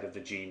either side of the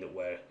gene that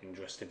we're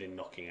interested in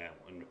knocking out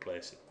and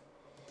replacing.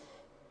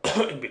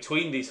 In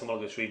between these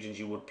homologous regions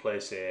you would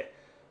place a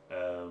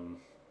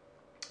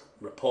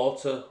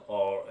reporter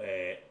or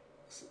a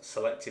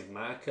selective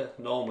marker,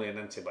 normally an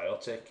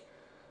antibiotic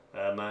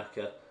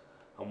marker,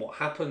 and what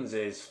happens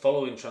is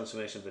following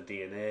transformation of the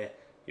DNA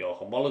your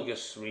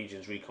homologous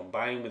regions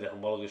recombine with the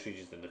homologous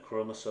regions in the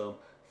chromosome,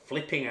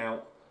 flipping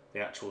out the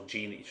actual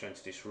gene that you're trying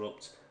to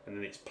disrupt, and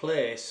in its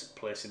place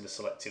placing the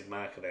selective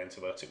marker, the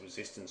antibiotic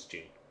resistance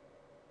gene.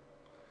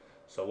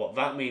 So what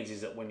that means is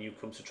that when you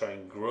come to try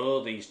and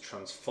grow these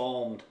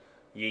transformed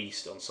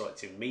yeast on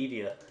selective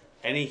media,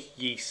 any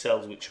yeast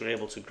cells which are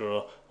able to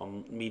grow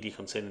on media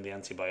containing the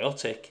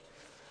antibiotic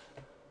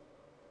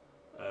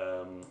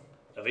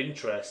of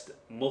interest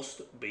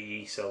must be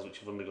yeast cells which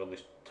have undergone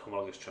this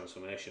homologous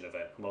transformation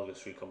event,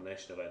 homologous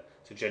recombination event,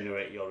 to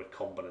generate your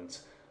recombinant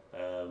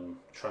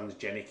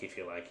transgenic, if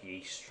you like,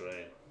 yeast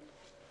strain.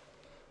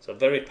 So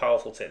very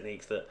powerful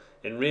techniques that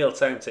in real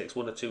time takes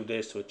 1 or 2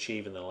 days to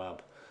achieve in the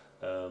lab.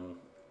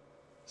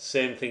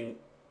 Same thing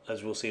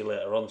as we'll see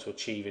later on to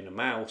achieve in a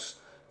mouse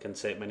can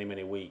take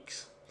many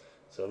weeks.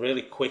 So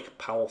really quick,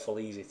 powerful,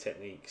 easy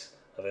techniques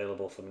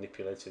available for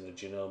manipulating the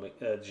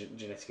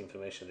genetic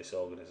information of this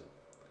organism.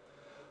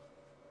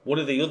 One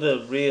of the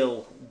other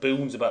real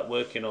boons about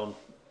working on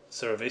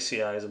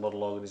cerevisiae as a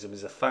model organism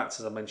is the fact,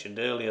 as I mentioned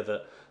earlier,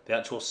 that the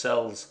actual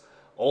cells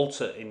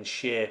alter in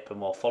shape and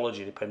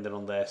morphology depending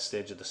on their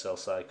stage of the cell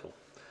cycle.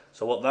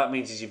 So what that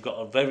means is you've got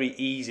a very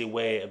easy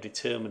way of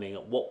determining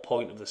at what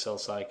point of the cell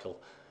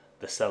cycle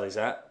the cell is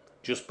at,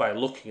 just by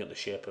looking at the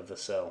shape of the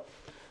cell.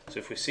 So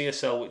if we see a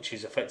cell which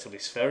is effectively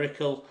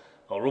spherical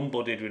or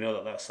unbudded, we know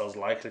that that cell is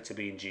likely to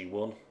be in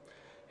G1.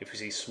 If we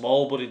see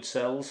small budded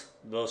cells,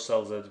 those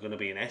cells are going to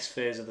be in S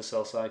phase of the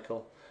cell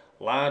cycle.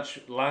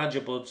 Larger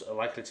buds are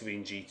likely to be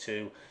in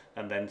G2,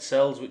 and then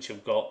cells which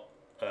have got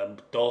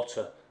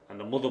daughter and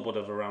a mother bud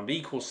of around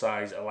equal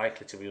size are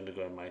likely to be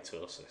undergoing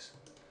mitosis.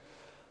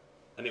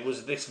 And it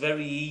was this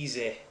very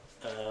easy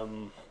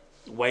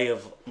way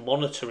of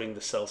monitoring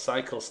the cell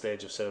cycle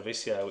stage of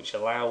Cerevisiae which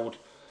allowed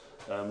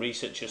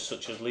researchers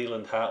such as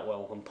Leland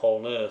Hartwell and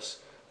Paul Nurse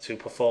to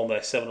perform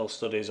their seminal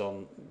studies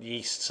on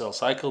yeast cell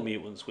cycle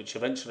mutants, which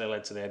eventually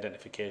led to the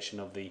identification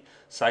of the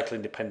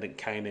cycle-independent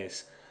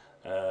kinase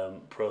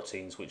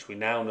proteins, which we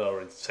now know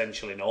are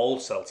essential in all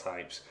cell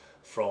types,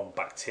 from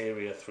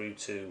bacteria through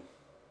to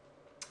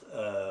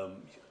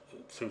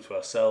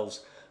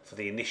ourselves, for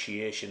the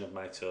initiation of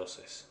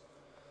mitosis.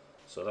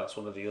 So that's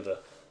one of the other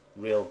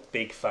real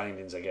big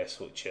findings, I guess,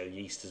 which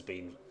yeast has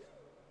been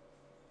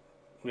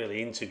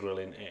really integral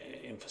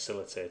in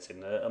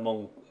facilitating,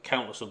 among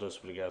countless others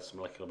with regards to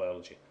molecular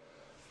biology.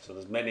 So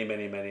there's many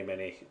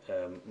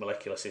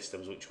molecular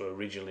systems which were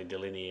originally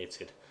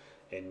delineated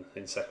in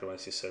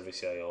Saccharomyces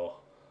cerevisiae or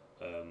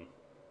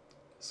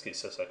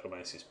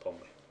Schizosaccharomyces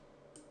pombe.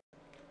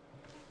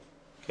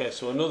 Okay,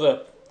 so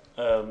another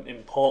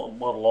important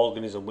model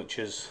organism which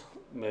has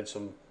made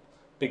some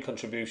big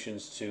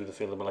contributions to the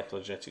field of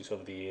molecular genetics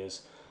over the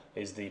years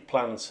is the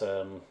plant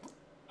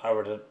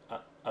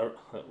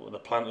the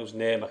plant whose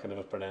name I can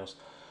never pronounce,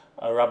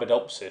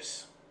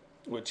 Arabidopsis,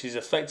 which is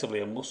effectively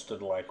a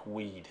mustard-like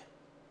weed,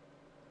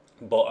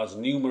 but has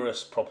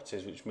numerous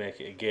properties which make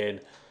it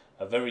again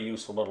a very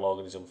useful model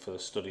organism for the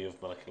study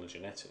of molecular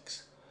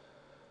genetics.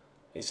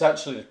 It's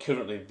actually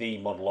currently the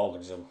model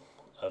organism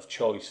of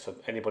choice for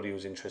anybody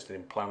who's interested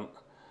in plant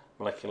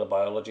molecular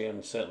biology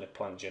and certainly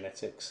plant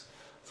genetics,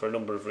 for a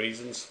number of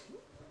reasons.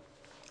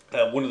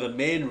 One of the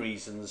main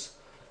reasons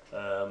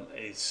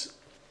is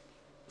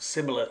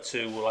similar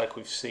to, like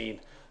we've seen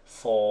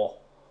for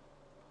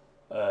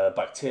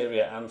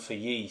bacteria and for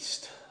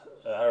yeast.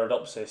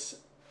 Arabidopsis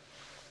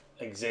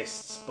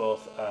exists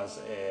both as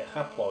a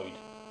haploid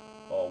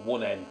or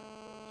 1N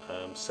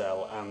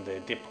cell and a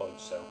diploid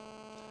cell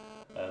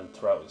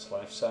throughout its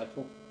life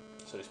cycle.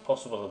 So it's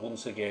possible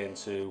once again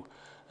to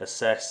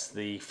assess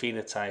the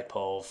phenotype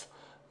of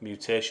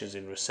mutations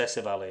in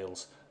recessive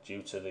alleles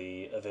due to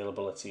the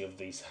availability of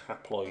these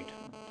haploid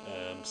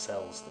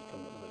cells that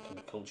can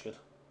be cultured.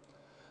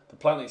 The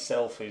plant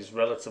itself is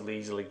relatively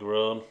easily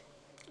grown.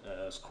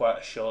 It's quite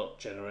a short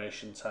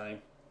generation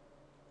time,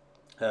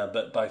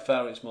 but by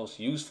far its most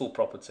useful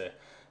property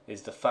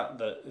is the fact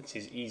that it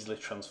is easily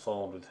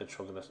transformed with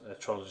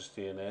heterologous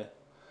DNA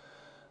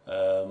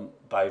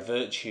by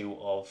virtue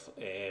of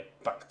a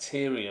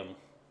bacterium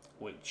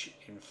which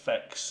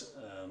infects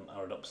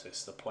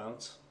Arabidopsis, the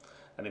plant,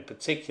 and in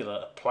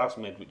particular a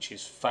plasmid which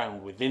is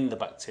found within the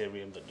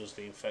bacterium that does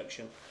the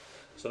infection.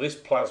 So this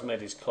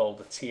plasmid is called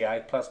the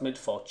TI plasmid,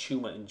 for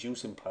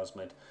tumour-inducing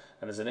plasmid,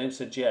 and as the name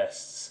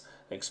suggests,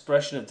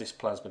 expression of this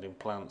plasmid in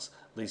plants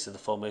leads to the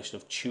formation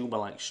of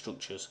tumour-like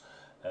structures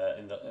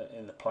in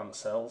the plant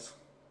cells.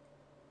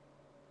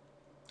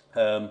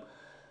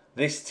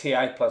 This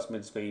TI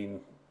plasmid's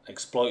been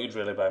exploited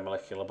really by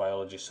molecular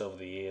biologists over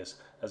the years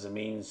as a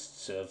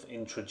means of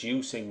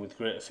introducing with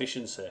great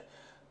efficiency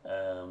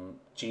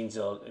genes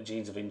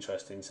of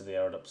interest into the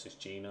Arabidopsis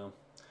genome.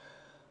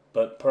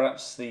 But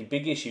perhaps the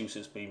biggest use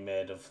that's been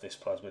made of this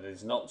plasmid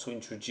is not to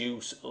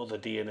introduce other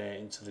DNA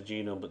into the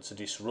genome, but to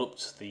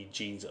disrupt the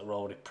genes that are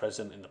already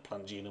present in the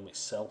plant genome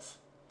itself.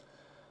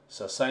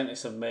 So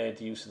scientists have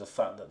made use of the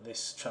fact that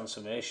this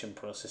transformation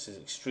process is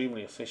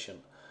extremely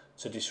efficient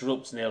to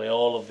disrupt nearly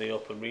all of the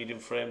open reading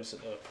frames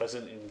that are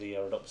present in the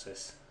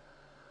Arabidopsis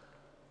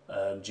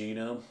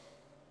genome,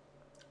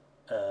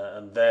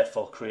 and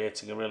therefore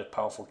creating a really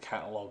powerful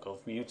catalogue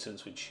of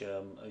mutants which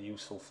are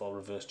useful for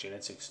reverse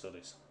genetic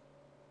studies.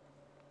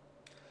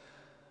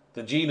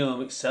 The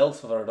genome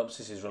itself of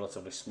Arabidopsis is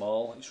relatively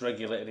small. It's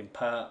regulated in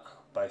part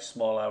by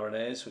small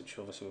RNAs, which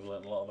obviously we've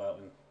learned a lot about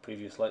in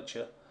previous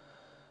lecture.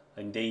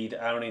 Indeed,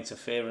 RNA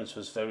interference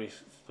was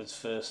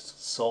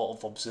first sort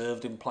of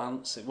observed in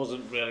plants. It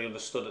wasn't really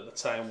understood at the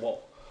time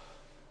what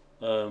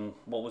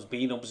was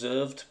being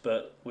observed,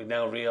 but we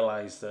now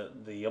realise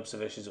that the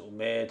observations that were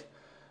made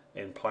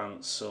in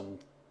plants some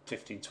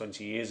 15-20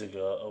 years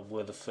ago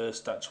were the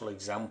first actual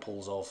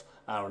examples of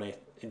RNA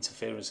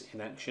interference in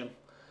action.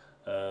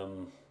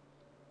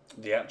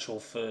 The actual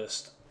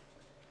first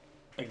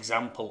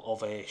example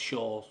of a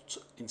short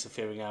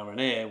interfering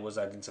RNA was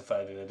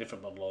identified in a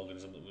different model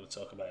organism that we're going to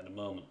talk about in a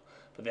moment.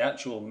 But the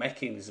actual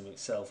mechanism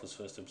itself was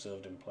first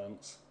observed in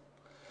plants.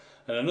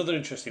 And another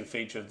interesting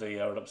feature of the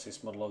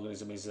Arabidopsis model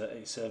organism is that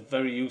it's a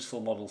very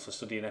useful model for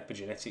studying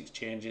epigenetics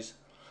changes.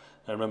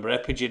 Now remember,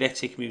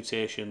 epigenetic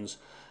mutations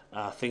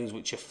are things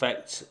which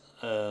affect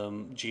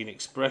gene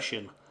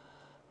expression,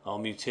 or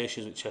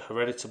mutations which are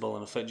hereditable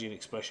and affect gene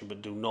expression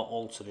but do not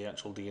alter the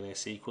actual DNA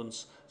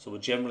sequence. So we're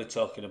generally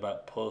talking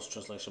about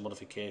post-translational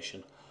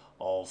modification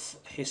of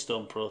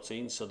histone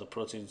proteins, so the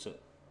proteins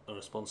that are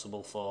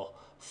responsible for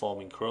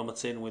forming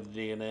chromatin with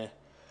DNA,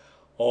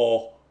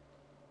 or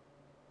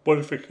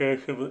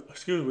modification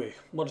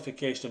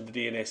of the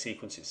DNA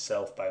sequence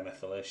itself by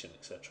methylation,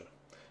 etc.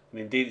 And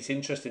indeed it's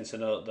interesting to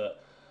note that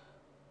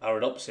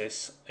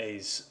Arabidopsis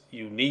is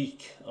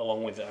unique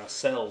along with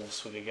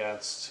ourselves with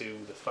regards to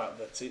the fact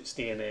that its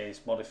DNA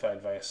is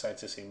modified via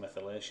cytosine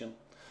methylation.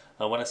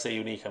 And when I say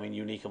unique, I mean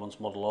unique amongst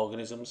model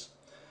organisms.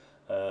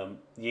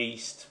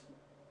 Yeast,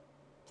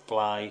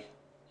 fly,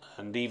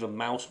 and even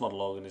mouse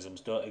model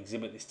organisms don't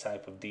exhibit this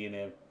type of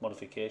DNA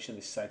modification,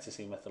 this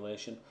cytosine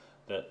methylation,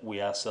 that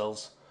we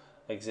ourselves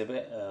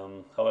exhibit.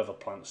 However,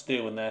 plants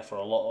do, and therefore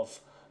a lot of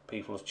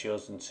people have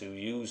chosen to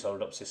use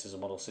Arabidopsis as a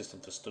model system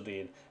for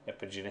studying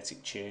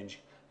epigenetic change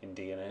in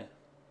DNA.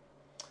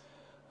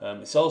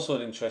 It's also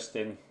an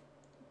interesting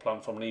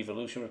plant from an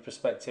evolutionary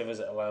perspective, as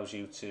it allows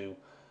you to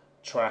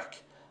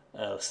track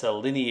cell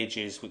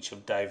lineages which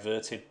have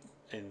diverted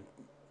in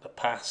the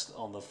past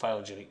on the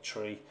phylogenetic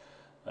tree.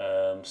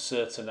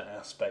 Certain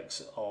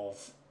aspects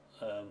of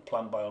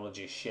plant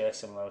biology share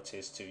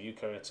similarities to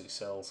eukaryotic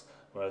cells,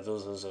 whereas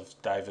others have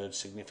diverged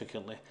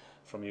significantly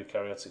from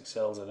eukaryotic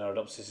cells, and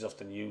Arabidopsis is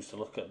often used to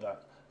look at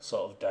that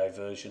sort of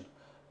diversion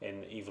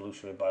in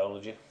evolutionary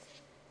biology.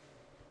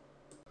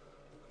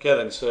 Okay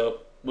then,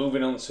 so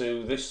moving on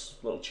to this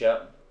little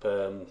chap,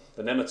 the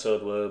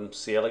nematode worm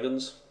C.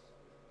 elegans.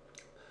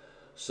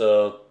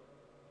 So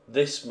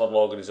this model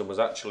organism was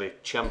actually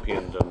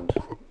championed and,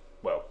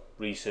 well,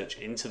 research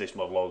into this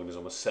model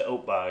organism was set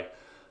up by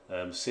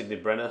Sidney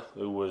Brenner,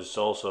 who was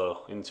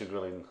also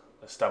integral in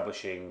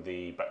establishing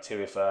the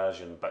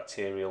bacteriophage and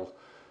bacterial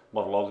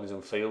model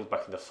organism field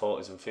back in the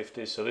 40s and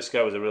 50s. So this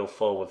guy was a real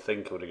forward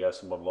thinker with regards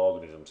to model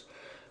organisms.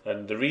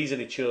 And the reason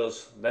he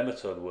chose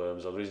nematode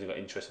worms, or the reason he got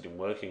interested in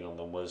working on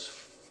them, was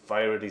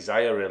via a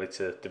desire really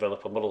to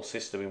develop a model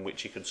system in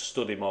which he could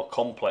study more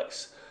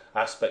complex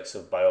aspects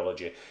of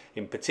biology,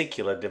 in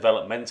particular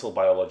developmental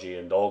biology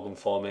and organ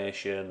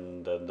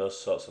formation and those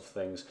sorts of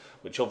things,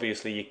 which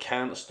obviously you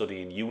can't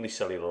study in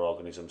unicellular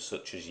organisms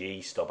such as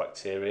yeast or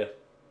bacteria.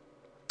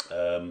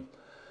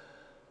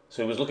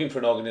 So he was looking for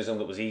an organism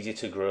that was easy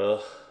to grow,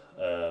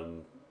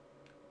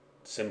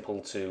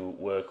 simple to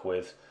work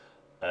with,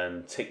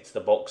 and ticked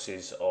the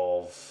boxes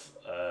of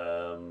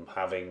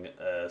having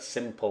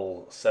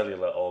simple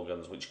cellular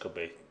organs which could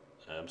be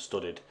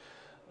studied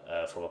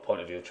from a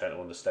point of view of trying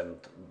to understand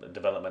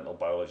developmental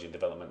biology and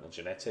developmental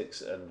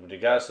genetics. And with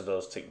regards to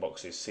those tick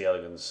boxes, C.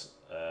 elegans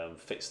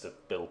fits the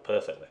bill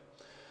perfectly.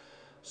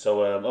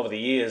 So over the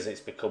years it's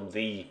become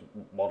the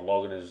model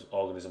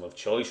organism of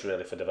choice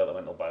really for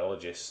developmental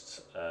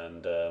biologists,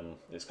 and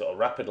it's got a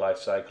rapid life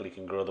cycle. You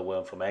can grow the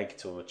worm from egg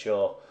to a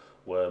mature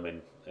worm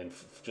in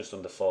just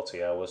under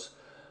 40 hours.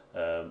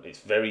 It's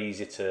very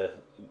easy to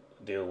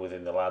deal with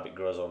in the lab. It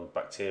grows on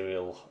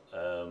bacterial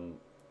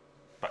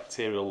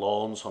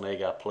lawns on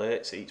agar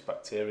plates. It eats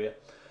bacteria,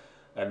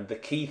 and the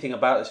key thing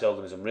about this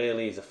organism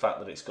really is the fact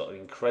that it's got an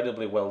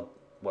incredibly well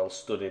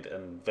studied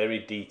and very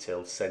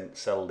detailed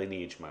cell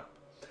lineage map.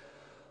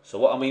 So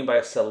what I mean by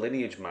a cell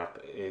lineage map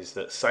is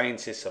that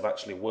scientists have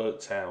actually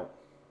worked out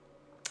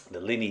the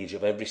lineage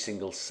of every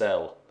single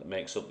cell that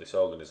makes up this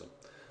organism.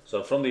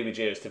 So from the image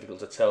here it's difficult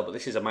to tell, but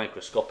this is a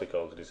microscopic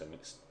organism.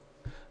 It's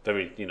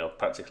very,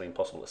 practically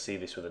impossible to see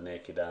this with a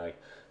naked eye.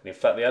 And in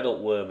fact the adult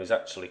worm is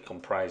actually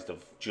comprised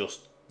of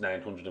just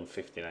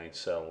 959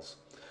 cells.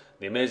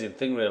 The amazing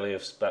thing really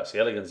about C.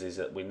 elegans is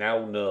that we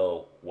now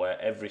know where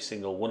every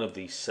single one of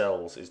these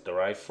cells is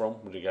derived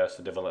from with regards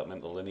to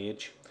developmental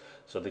lineage.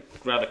 So the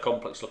rather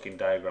complex looking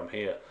diagram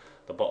here,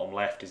 the bottom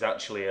left, is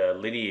actually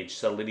a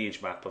cell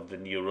lineage map of the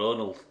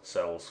neuronal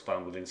cells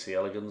found within C.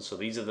 elegans. So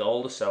these are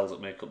all the cells that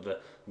make up the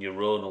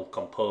neuronal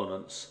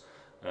components,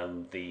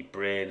 the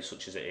brain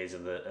such as it is,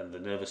 and the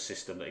nervous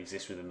system that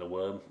exists within the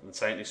worm. And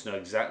scientists know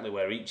exactly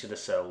where each of the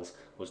cells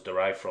was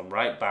derived from,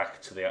 right back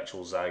to the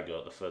actual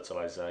zygote, the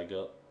fertilized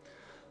zygote.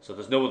 So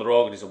there's no other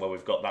organism where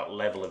we've got that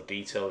level of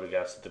detail in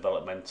regards to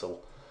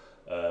developmental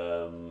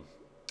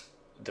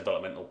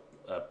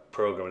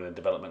programming and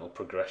developmental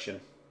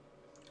progression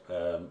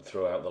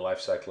throughout the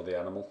life cycle of the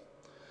animal.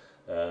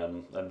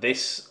 And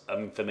this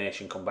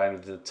information, combined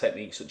with the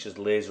techniques such as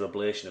laser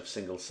ablation of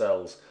single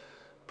cells,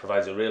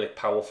 provides a really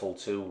powerful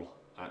tool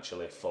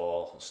actually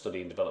for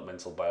studying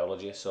developmental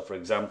biology. So for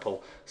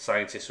example,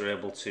 scientists are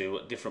able to,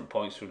 at different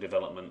points through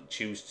development,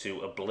 choose to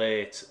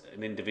ablate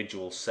an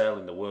individual cell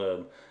in the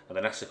worm and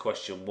then ask the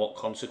question, what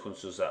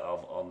consequences does that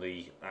have on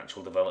the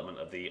actual development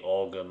of the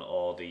organ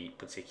or the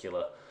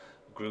particular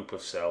group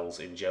of cells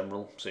in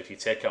general. So if you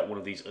take out one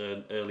of these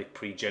early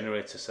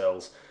pre-generator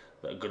cells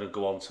that are going to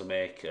go on to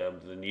make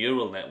the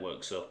neural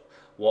networks up,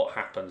 what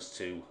happens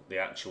to the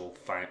actual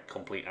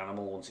complete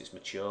animal once it's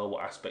mature?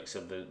 What aspects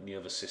of the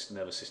nervous system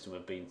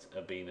have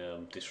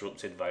been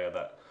disrupted via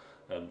that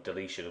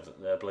deletion of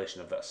the ablation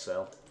of that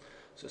cell?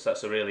 So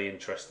that's a really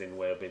interesting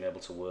way of being able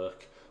to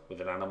work with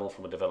an animal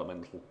from a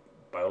developmental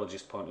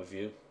biologist point of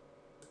view.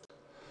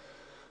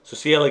 So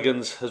C.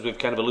 elegans, as we've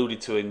kind of alluded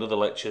to in other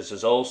lectures,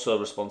 is also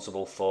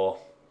responsible for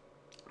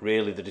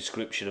really the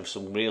description of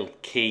some real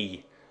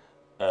key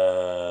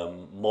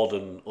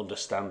modern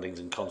understandings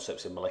and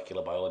concepts in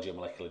molecular biology and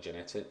molecular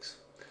genetics.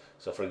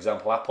 So for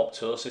example,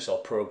 apoptosis or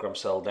programmed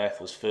cell death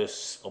was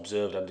first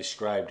observed and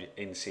described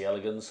in C.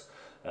 elegans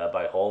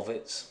by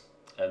Horvitz.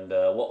 And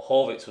what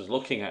Horvitz was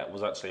looking at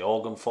was actually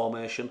organ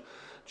formation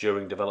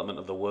during development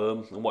of the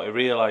worm. And what he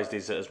realised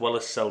is that as well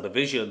as cell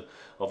division,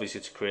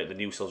 obviously to create the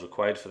new cells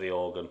required for the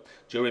organ,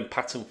 during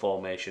pattern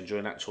formation,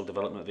 during actual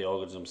development of the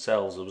organs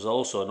themselves, there was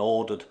also an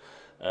ordered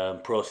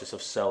process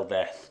of cell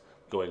death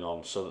going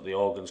on, so that the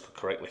organs could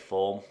correctly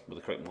form with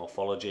the correct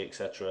morphology,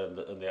 etc.,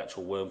 and the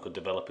actual worm could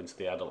develop into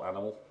the adult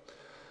animal.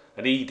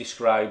 And he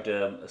described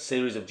a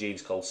series of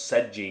genes called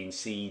SED genes,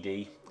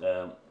 CED,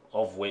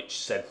 of which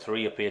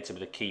SED3 appeared to be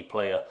the key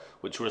player,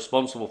 which were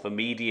responsible for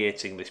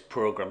mediating this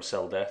programmed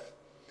cell death.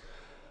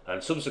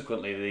 And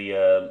subsequently, the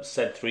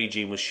SED3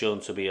 gene was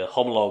shown to be a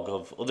homologue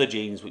of other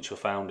genes which were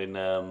found in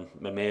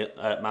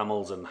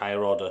mammals and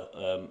higher order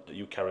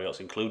eukaryotes,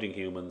 including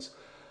humans.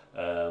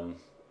 And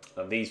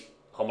these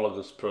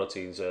homologous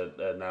proteins are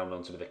now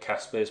known to be the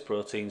caspase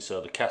proteins.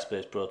 So the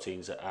caspase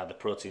proteins are the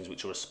proteins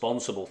which are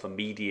responsible for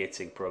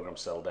mediating programmed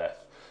cell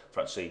death,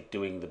 for actually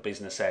doing the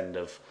business end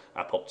of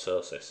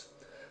apoptosis.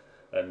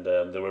 And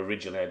they were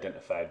originally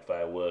identified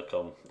via work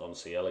on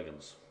C.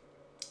 elegans.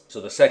 So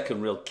the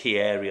second real key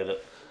area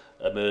that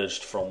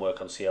emerged from work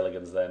on C.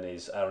 elegans then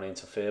is RNA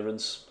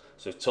interference.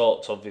 So we've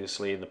talked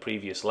obviously in the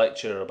previous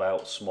lecture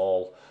about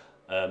small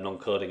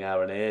non-coding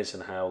RNAs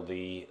and how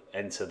they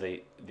enter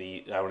the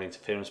RNA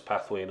interference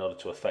pathway in order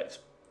to affect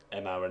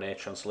mRNA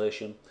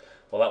translation.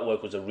 Well, that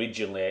work was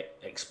originally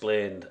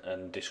explained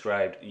and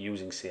described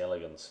using C.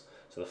 elegans.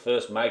 So the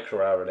first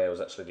microRNA was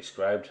actually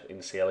described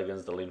in C.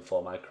 elegans, the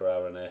Lin4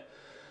 microRNA.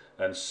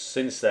 And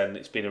since then,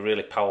 it's been a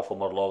really powerful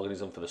model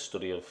organism for the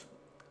study of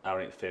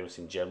RNA interference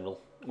in general.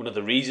 One of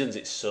the reasons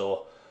it's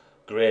so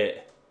great,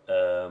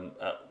 one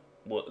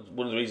of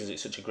the reasons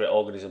it's such a great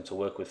organism to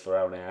work with for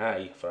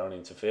RNAi, for RNA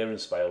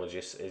interference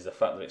biologists, is the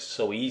fact that it's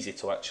so easy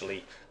to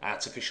actually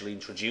artificially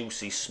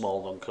introduce these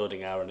small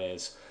non-coding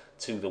RNAs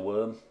to the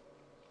worm.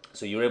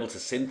 So you're able to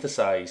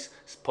synthesize,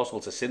 it's possible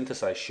to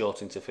synthesize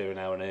short interfering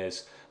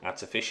RNAs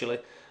artificially,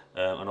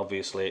 and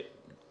obviously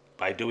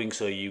by doing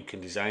so you can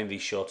design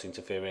these short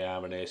interfering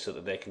RNAs so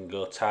that they can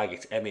go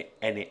target any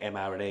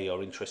mRNA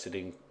you're interested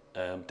in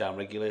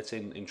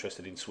downregulating,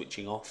 interested in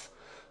switching off.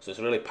 So it's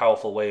a really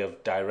powerful way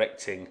of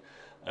directing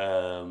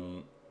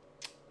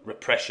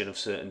repression of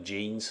certain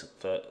genes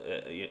for,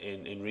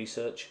 in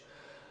research.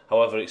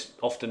 However, it's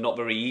often not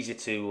very easy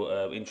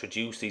to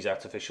introduce these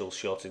artificial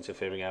short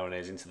interfering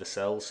RNAs into the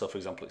cells. So for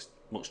example, it's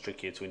much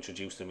trickier to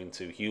introduce them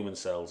into human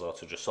cells or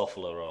to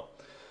Drosophila or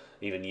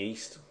even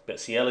yeast. But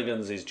C.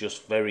 elegans is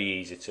just very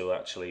easy to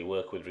actually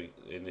work with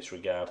in this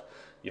regard.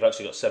 You've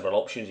actually got several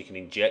options. You can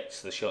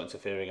inject the short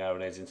interfering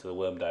RNAs into the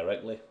worm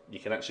directly. You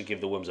can actually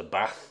give the worms a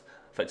bath,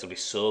 effectively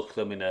soak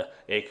them in an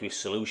aqueous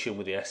solution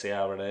with the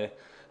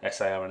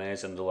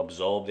siRNAs, and they'll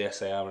absorb the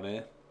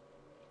siRNA.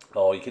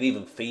 Or you can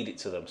even feed it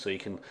to them. So you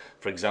can,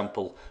 for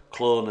example,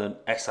 clone an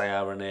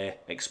siRNA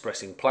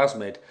expressing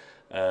plasmid,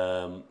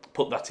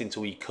 put that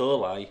into E.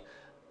 coli,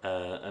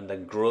 and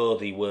then grow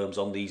the worms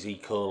on these E.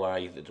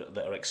 coli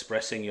that are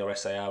expressing your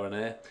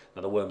siRNA.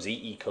 Now the worms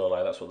eat E.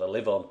 coli, that's what they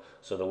live on,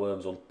 so the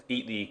worms will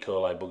eat the E.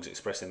 coli bugs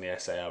expressing the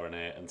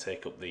siRNA and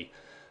take up the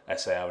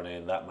siRNA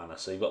in that manner.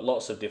 So you've got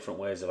lots of different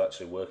ways of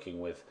actually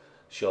working with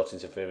short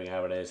interfering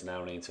RNAs and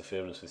RNA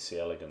interference with C.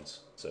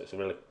 elegans. So it's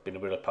been a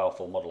really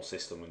powerful model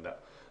system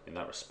in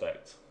that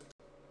respect.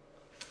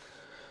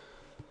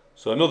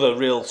 So another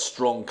real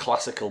strong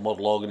classical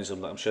model organism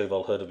that I'm sure you've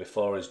all heard of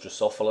before is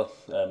Drosophila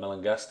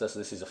melanogaster. So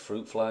this is a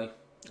fruit fly.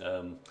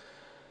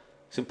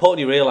 It's important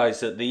you realise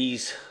that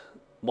these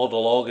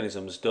model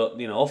organisms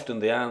don't, often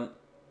they aren't,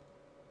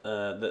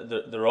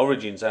 their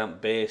origins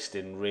aren't based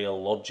in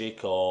real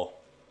logic or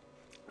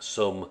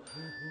some,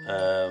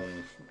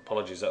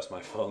 apologies, that's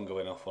my phone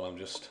going off while I'm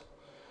just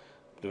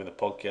doing the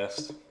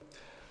podcast,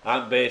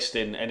 aren't based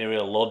in any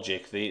real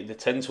logic. They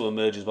tend to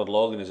emerge as model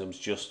organisms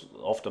just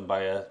often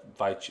by a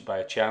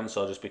chance,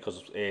 or just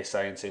because a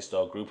scientist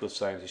or a group of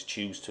scientists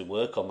choose to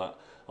work on that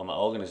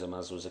organism,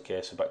 as was the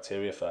case for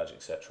bacteriophage,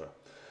 etc.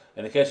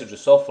 In the case of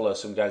Drosophila,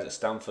 some guys at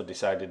Stanford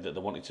decided that they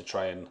wanted to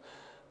try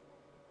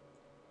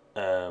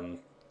and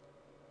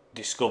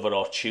discover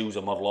or choose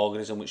a model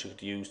organism which they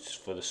could use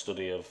for the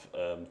study of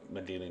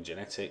Mendelian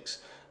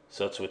genetics.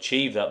 So to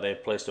achieve that, they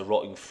placed a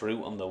rotting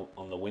fruit on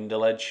the window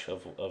ledge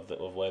of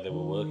where they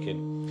were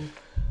working,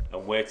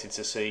 and waited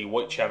to see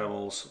which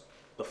animals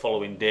the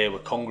following day were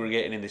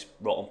congregating in this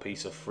rotten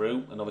piece of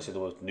fruit. And obviously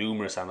there were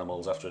numerous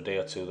animals after a day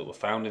or two that were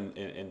found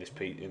in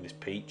this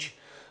peach.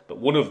 But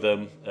one of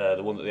them,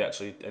 the one that they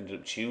actually ended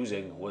up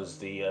choosing, was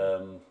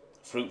the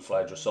fruit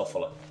fly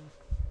Drosophila.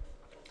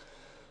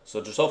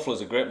 So Drosophila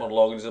is a great model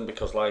organism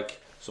because, like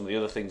some of the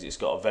other things, it's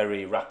got a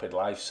very rapid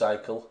life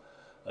cycle.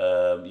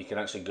 You can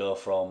actually go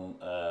from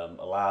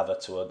a larva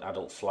to an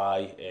adult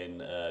fly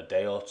in a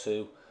day or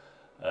two.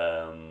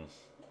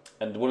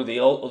 And one of the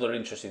other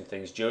interesting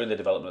things during the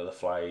development of the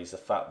fly is the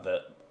fact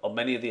that on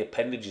many of the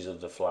appendages of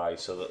the fly,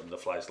 so that the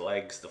fly's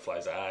legs, the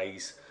fly's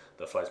eyes,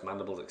 the fly's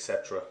mandibles,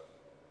 etc.,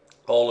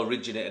 all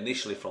originate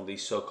initially from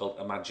these so-called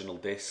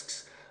imaginal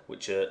discs,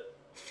 which are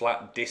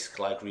flat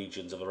disc-like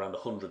regions of around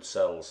 100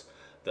 cells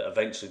that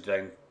eventually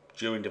then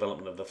during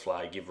development of the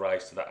fly give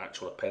rise to that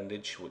actual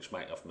appendage, which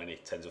might have many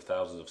tens of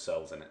thousands of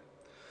cells in it.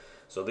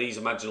 So these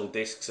imaginal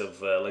discs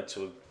have led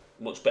to a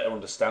much better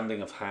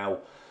understanding of how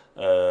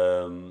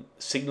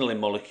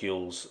signalling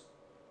molecules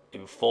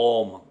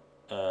inform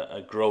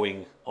a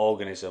growing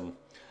organism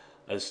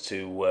as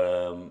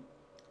to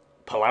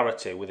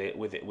polarity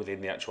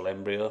within the actual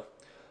embryo.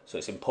 So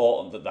it's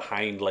important that the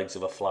hind legs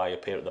of a fly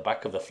appear at the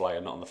back of the fly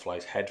and not on the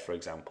fly's head, for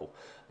example.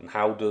 And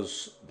how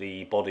does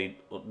the body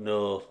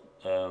know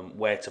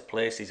where to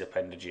place these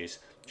appendages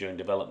during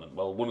development?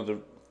 Well, one of the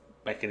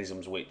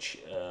mechanisms which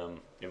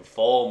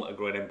inform a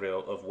growing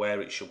embryo of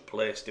where it should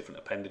place different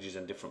appendages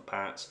in different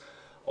parts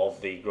of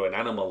the growing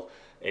animal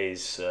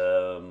is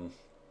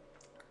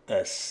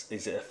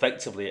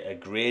effectively a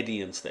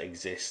gradient that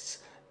exists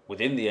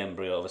within the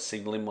embryo of a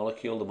signalling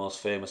molecule, the most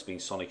famous being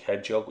sonic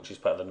hedgehog, which is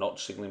part of the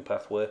notch signalling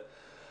pathway.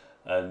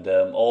 And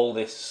all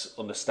this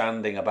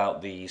understanding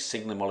about the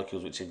signalling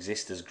molecules which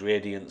exist as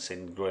gradients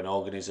in growing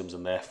organisms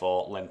and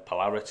therefore lend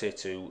polarity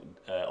to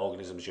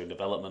organisms during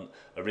development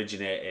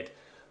originated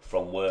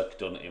from work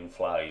done in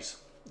flies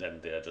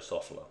and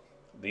Drosophila.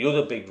 The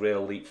other big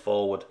real leap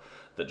forward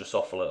that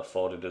Drosophila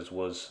afforded us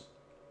was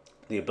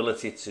the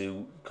ability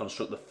to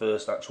construct the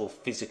first actual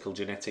physical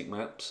genetic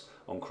maps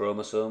on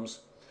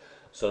chromosomes.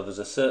 So there's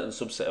a certain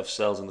subset of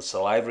cells in the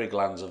salivary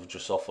glands of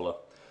Drosophila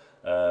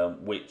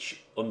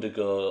which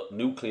undergo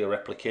nuclear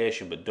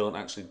replication but don't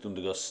actually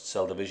undergo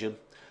cell division.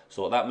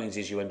 So what that means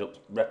is you end up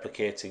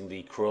replicating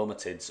the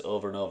chromatids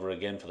over and over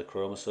again for the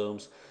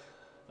chromosomes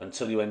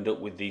until you end up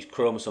with these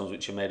chromosomes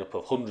which are made up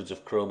of hundreds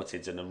of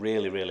chromatids and are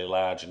really, really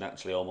large and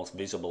actually almost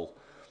visible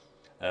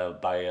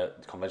by a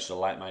conventional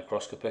light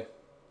microscopy.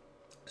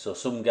 So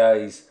some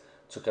guys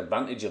took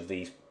advantage of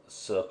these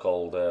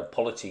so-called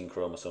polytene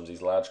chromosomes,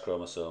 these large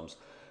chromosomes,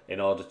 in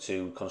order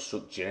to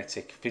construct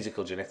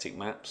physical genetic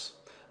maps.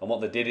 And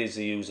what they did is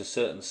they used a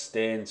certain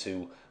stain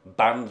to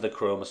band the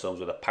chromosomes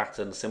with a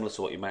pattern similar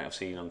to what you might have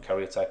seen on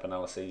karyotype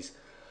analyses,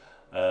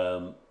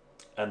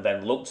 and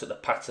then looked at the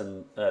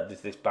pattern,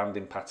 this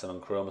banding pattern on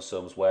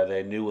chromosomes, where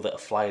they knew that a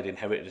fly had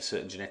inherited a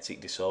certain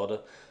genetic disorder.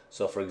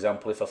 So for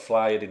example, if a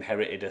fly had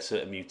inherited a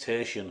certain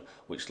mutation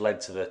which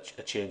led to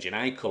a change in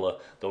eye colour,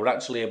 they were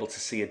actually able to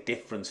see a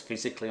difference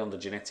physically on the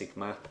genetic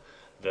map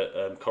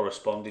that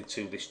corresponded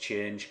to this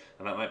change,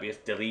 and that might be a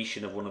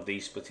deletion of one of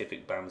these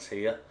specific bands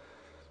here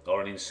or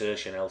an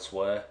insertion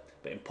elsewhere.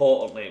 But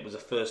importantly, it was the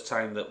first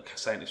time that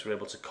scientists were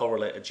able to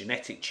correlate a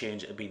genetic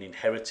change that had been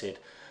inherited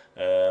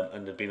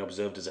and had been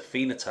observed as a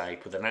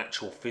phenotype with an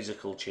actual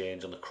physical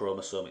change on the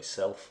chromosome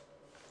itself.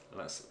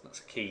 And that's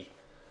a key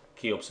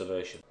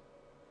observation.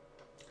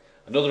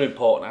 Another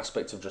important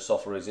aspect of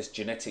Drosophila is this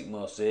genetic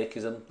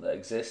mosaicism that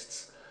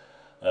exists,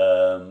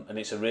 and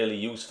it's a really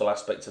useful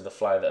aspect of the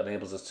fly that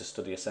enables us to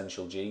study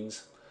essential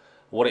genes.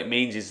 What it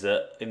means is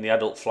that in the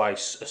adult fly, a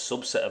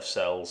subset of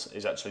cells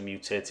is actually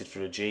mutated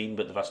through a gene,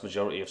 but the vast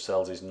majority of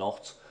cells is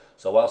not.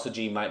 So whilst a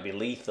gene might be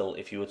lethal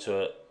if you were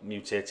to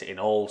mutate it in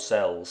all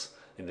cells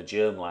in the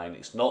germline,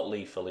 it's not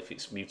lethal if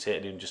it's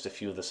mutated in just a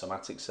few of the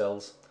somatic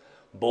cells.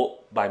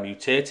 But by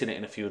mutating it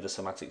in a few of the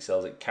somatic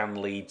cells, it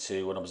can lead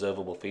to an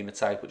observable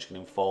phenotype which can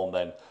inform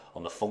then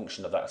on the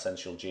function of that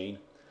essential gene.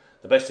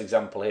 The best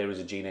example here is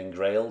a gene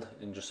engrailed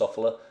in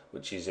Drosophila,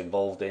 which is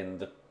involved in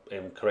the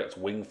correct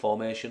wing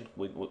formation,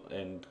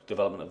 in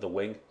development of the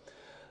wing.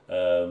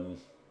 And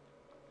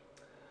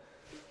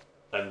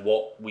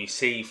what we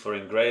see for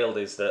engrailed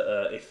is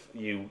that if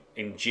you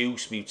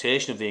induce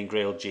mutation of the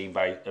engrailed gene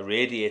by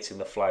irradiating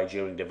the fly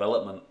during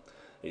development,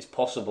 it's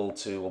possible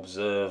to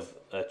observe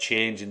a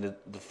change in the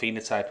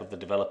phenotype of the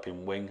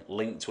developing wing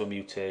linked to a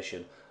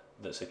mutation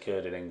that's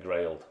occurred in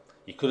engrailed.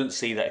 You couldn't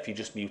see that if you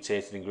just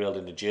mutated engrailed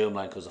in the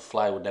germline, because the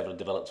fly would never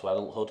develop to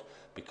adulthood,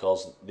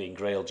 because the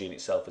engrailed gene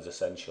itself is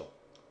essential.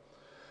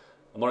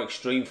 A more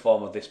extreme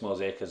form of this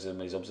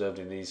mosaicism is observed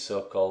in these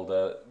so-called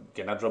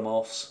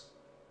gonadromorphs.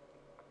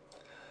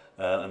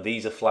 And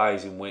these are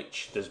flies in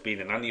which there's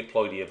been an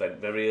aneuploidy event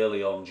very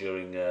early on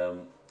during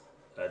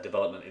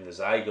development in the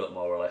zygote,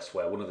 more or less,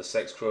 where one of the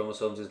sex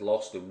chromosomes is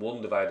lost in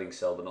one dividing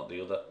cell but not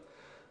the other.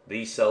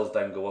 These cells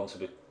then go on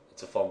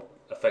to form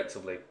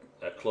effectively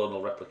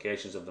clonal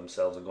replications of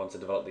themselves and go on to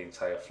develop the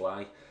entire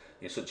fly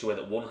in such a way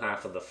that one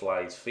half of the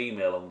fly is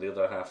female and the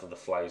other half of the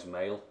fly is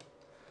male.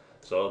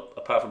 So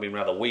apart from being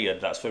rather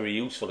weird, that's very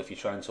useful if you're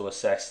trying to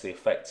assess the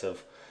effect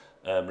of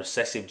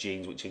recessive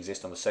genes which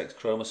exist on the sex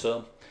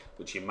chromosome,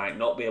 which you might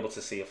not be able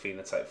to see a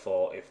phenotype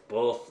for if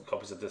both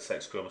copies of the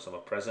sex chromosome are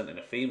present in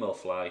a female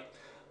fly,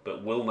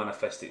 but will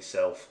manifest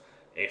itself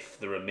if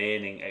the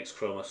remaining X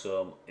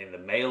chromosome in the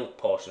male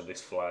portion of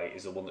this fly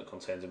is the one that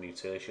contains a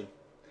mutation.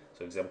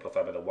 So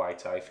exemplified by the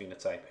white eye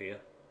phenotype here.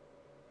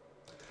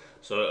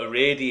 So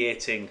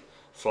irradiating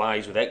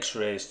flies with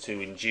X-rays to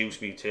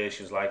induce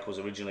mutations like was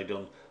originally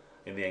done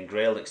in the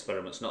engrailed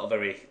experiments, not a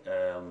very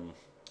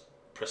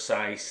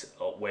precise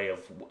way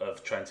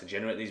of trying to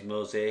generate these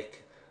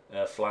mosaic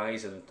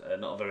flies, and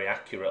not a very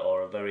accurate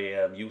or a very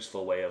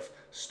useful way of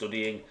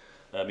studying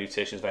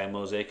mutations via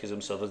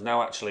mosaicism. So there's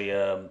now actually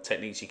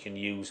techniques you can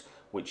use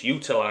which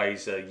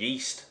utilise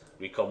yeast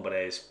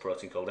recombinase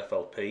protein called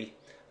FLP,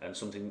 and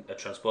a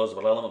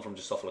transposable element from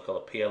Drosophila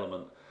called a P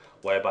element,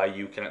 whereby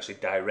you can actually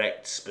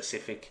direct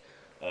specific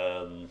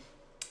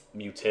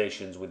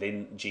mutations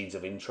within genes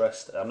of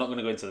interest. I'm not going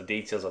to go into the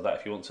details of that.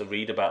 If you want to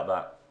read about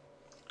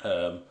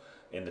that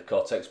in the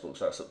core textbooks,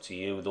 that's up to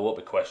you. There won't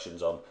be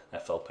questions on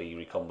FLP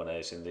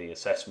recombinase in the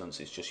assessments.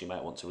 It's just you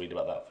might want to read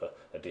about that for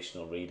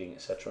additional reading,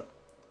 etc.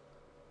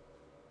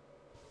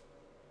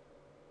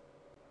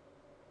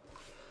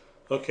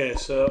 Okay,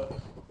 so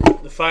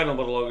the final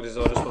model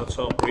organism I just want to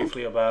talk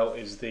briefly about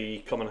is the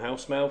common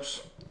house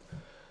mouse.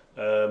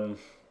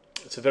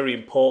 It's a very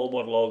important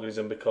model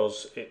organism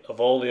because of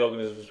all the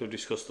organisms we've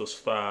discussed thus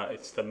far,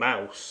 it's the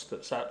mouse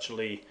that's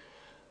actually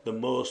the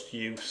most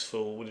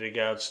useful with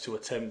regards to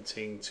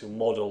attempting to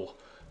model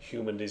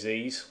human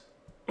disease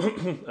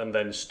and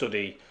then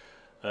study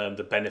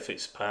the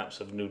benefits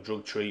perhaps of new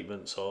drug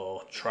treatments,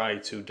 or try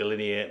to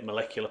delineate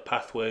molecular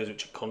pathways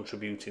which are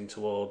contributing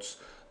towards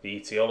the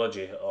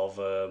etiology of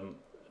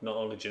not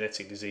only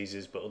genetic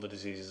diseases but other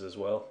diseases as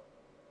well.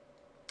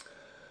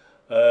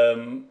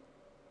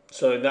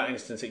 So in that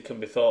instance, it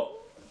can be thought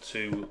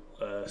to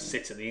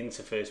sit at the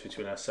interface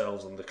between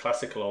ourselves and the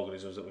classical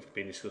organisms that we've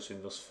been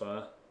discussing thus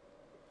far.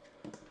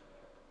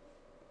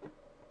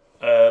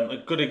 A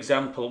good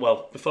example,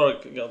 well, before I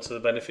get on to the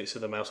benefits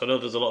of the mouse, I know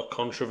there's a lot of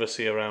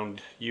controversy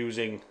around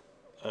using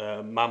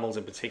mammals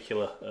in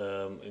particular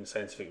in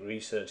scientific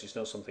research. It's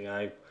not something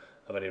I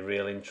have any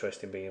real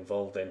interest in being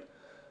involved in,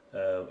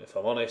 if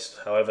I'm honest.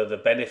 However, the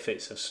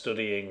benefits of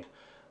studying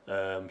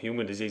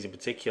human disease in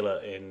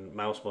particular in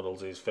mouse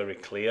models is very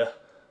clear.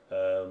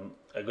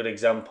 A good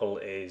example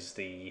is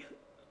the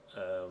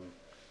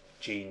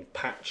gene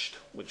patched,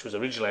 which was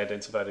originally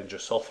identified in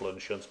Drosophila and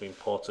shown to be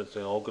important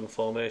in organ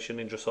formation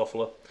in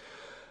Drosophila.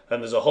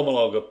 And there's a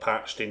homologue of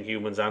patched in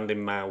humans and in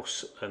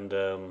mouse, and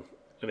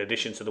in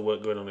addition to the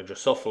work going on in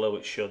Drosophila,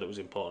 which showed that it was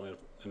important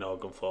in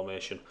organ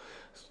formation,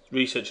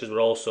 researchers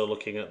were also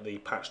looking at the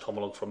patched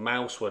homologue from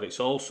mouse, where it's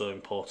also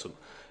important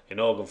in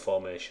organ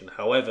formation.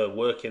 However,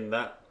 work in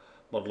that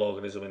model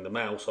organism in the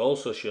mouse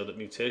also showed that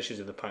mutations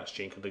in the patch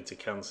gene could lead to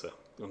cancer,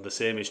 and the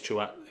same is true,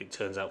 it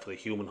turns out, for the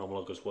human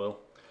homologue as well.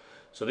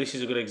 So this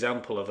is a good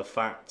example of a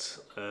fact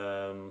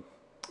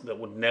that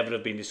would never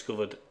have been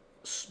discovered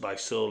by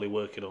solely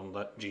working on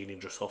that gene in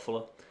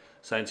Drosophila.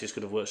 Scientists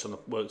could have worked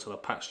on a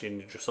patch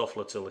gene in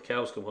Drosophila till the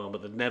cows come home,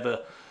 but they'd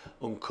never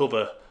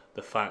uncover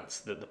the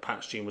fact that the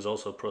patch gene was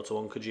also a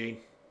proto-oncogene.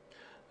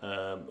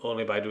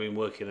 Only by doing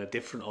work in a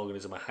different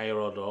organism, a higher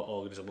order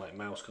organism like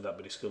mouse, could that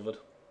be discovered.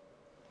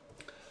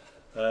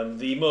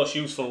 The most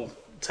useful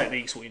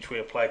techniques which we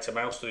apply to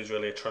mouse studies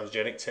really are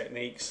transgenic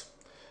techniques,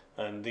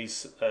 and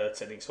these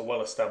techniques are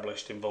well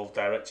established, involve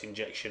direct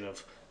injection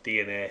of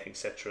DNA,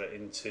 etc.,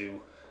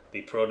 into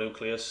the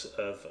pronucleus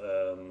of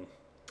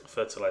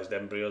fertilised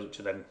embryos, which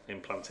are then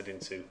implanted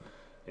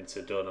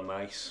into donor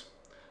mice.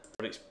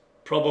 But it's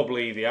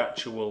probably the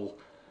actual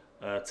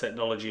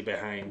technology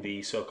behind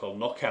the so-called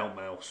knockout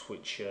mouse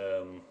which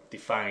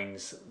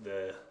defines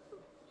the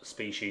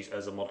species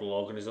as a model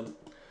organism.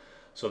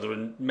 So there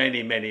are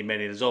many,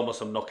 there's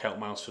almost a knockout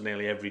mouse for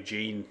nearly every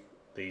gene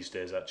these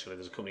days actually.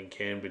 There's a company in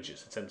Cambridge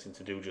that's attempting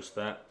to do just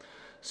that.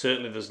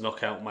 Certainly there's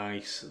knockout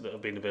mice that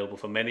have been available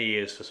for many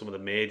years for some of the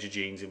major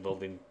genes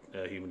involved in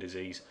human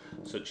disease,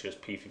 such as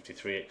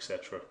P53,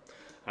 etc.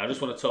 I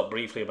just want to talk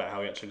briefly about how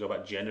we actually go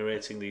about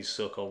generating these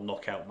so-called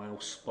knockout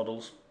mouse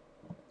models.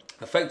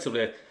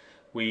 Effectively,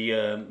 we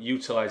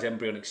utilise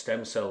embryonic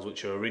stem cells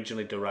which are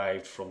originally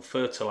derived from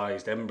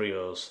fertilised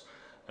embryos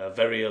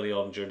very early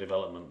on during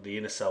development. The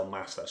inner cell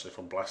mass actually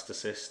from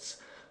blastocysts.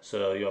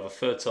 So you have a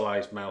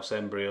fertilised mouse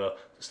embryo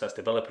that starts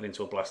developing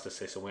into a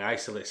blastocyst, and we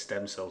isolate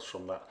stem cells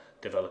from that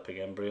developing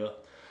embryo.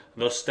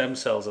 And those stem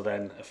cells are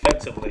then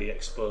effectively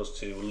exposed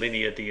to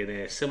linear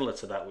DNA similar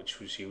to that which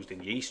was used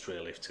in yeast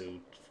really to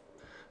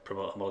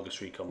promote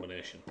homologous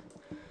recombination.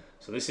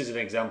 So this is an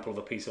example of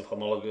a piece of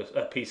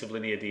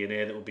linear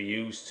DNA that will be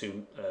used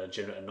to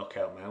generate a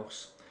knockout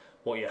mouse.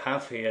 What you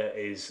have here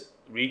is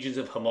regions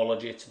of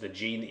homology to the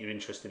gene that you're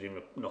interested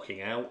in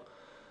knocking out,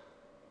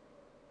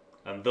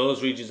 and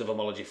those regions of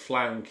homology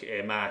flank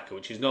a marker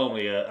which is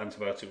normally an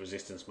antibiotic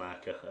resistance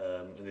marker,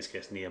 in this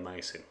case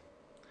neomycin.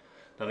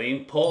 Now the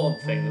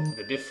important thing,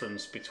 the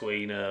difference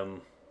between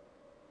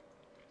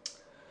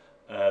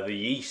the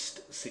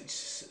yeast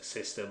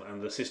system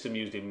and the system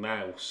used in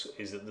mouse,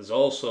 is that there's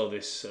also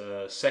this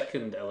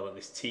second element,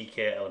 this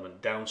TK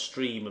element,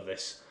 downstream of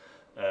this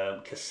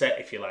cassette,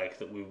 if you like,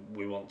 that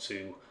we want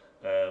to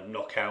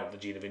knock out the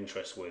gene of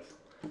interest with.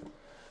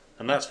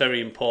 And that's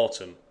very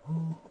important.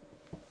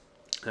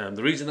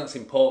 The reason that's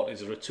important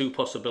is there are two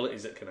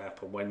possibilities that can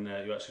happen when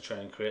you actually try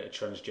and create a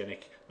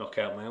transgenic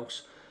knockout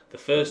mouse. The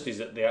first is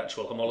that the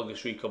actual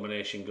homologous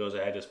recombination goes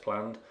ahead as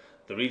planned.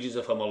 The regions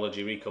of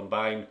homology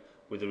recombine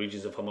with the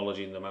regions of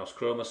homology in the mouse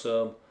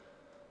chromosome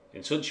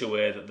in such a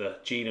way that the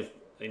gene of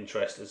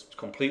interest is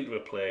completely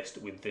replaced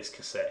with this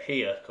cassette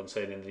here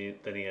containing the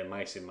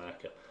neomycin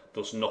marker,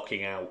 thus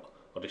knocking out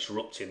or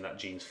disrupting that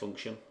gene's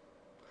function.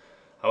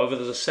 However,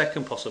 there's a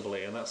second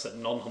possibility, and that's that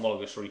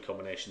non-homologous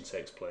recombination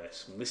takes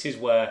place. And this is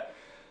where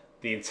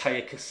the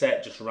entire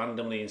cassette just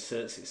randomly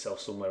inserts itself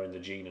somewhere in the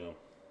genome.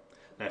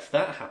 Now, if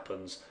that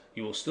happens,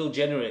 you will still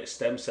generate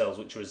stem cells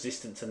which are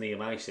resistant to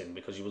neomycin,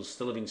 because you will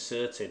still have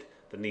inserted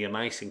the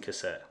neomycin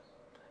cassette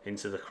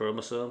into the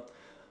chromosome.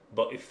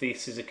 But if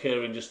this is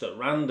occurring just at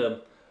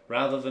random,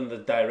 rather than the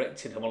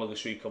directed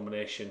homologous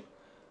recombination,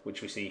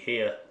 which we see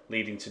here,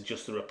 leading to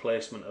just the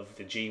replacement of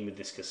the gene with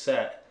this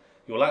cassette,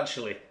 you will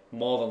actually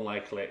more than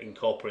likely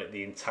incorporate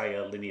the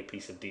entire linear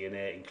piece of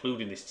DNA,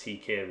 including this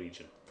TK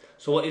region.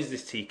 So what is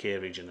this TK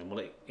region then? Well,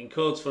 it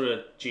encodes for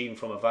a gene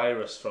from a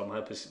virus, from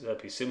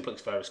herpes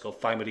simplex virus,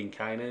 called thymidine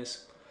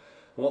kinase.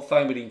 And what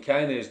thymidine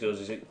kinase does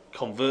is it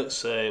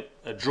converts a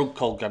drug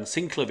called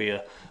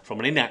ganciclovir from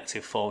an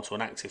inactive form to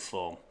an active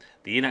form.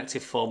 The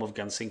inactive form of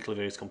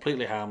ganciclovir is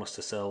completely harmless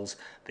to cells.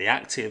 The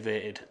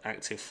activated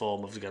active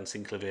form of the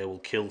ganciclovir will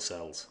kill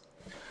cells.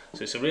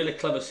 So it's a really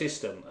clever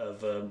system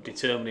of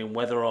determining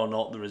whether or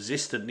not the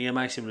resistant,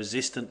 neomycin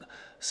resistant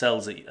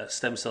cells,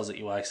 stem cells that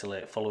you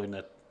isolate following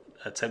an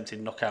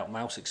attempted knockout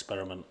mouse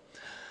experiment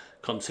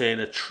contain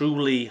a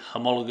truly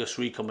homologous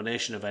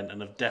recombination event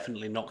and have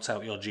definitely knocked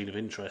out your gene of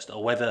interest,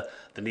 or whether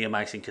the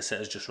neomycin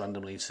cassette is just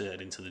randomly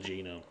inserted into the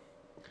genome.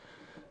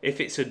 If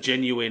it's a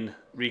genuine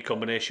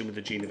recombination with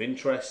the gene of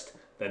interest,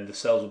 then the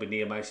cells will be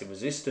neomycin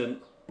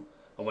resistant,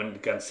 and when the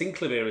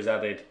ganciclovir is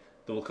added,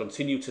 they will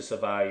continue to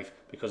survive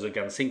because the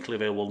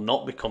ganciclovir will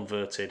not be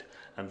converted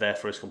and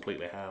therefore is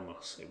completely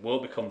harmless. It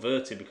won't be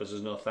converted because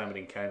there's no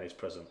thymidine kinase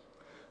present.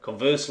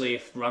 Conversely,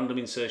 if random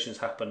insertions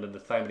happen and the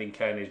thymidine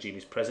kinase gene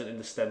is present in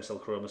the stem cell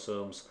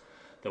chromosomes,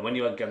 then when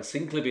you add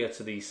ganciclovir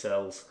to these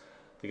cells,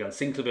 the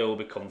ganciclovir will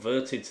be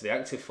converted to the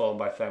active form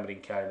by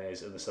thymidine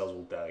kinase and the cells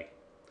will die.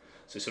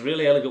 So it's a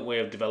really elegant way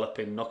of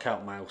developing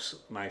knockout mice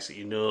that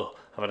you know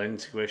have an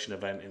integration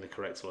event in the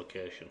correct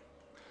location.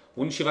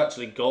 Once you've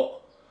actually got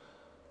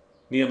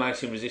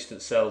neomycin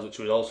resistant cells which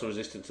are also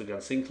resistant to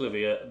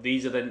ganciclovir,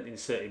 these are then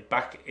inserted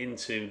back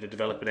into the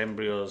developing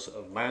embryos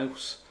of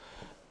mouse.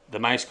 The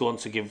mice go on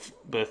to give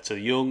birth to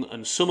young,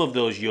 and some of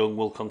those young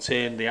will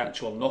contain the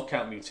actual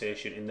knockout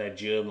mutation in their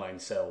germline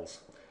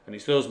cells. And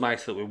it's those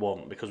mice that we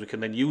want, because we can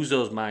then use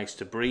those mice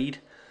to breed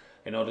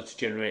in order to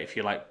generate, if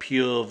you like,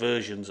 pure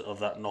versions of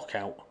that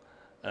knockout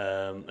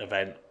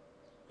event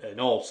in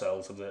all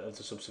cells of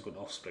the subsequent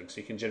offspring. So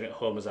you can generate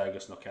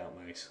homozygous knockout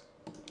mice.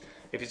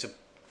 If it's a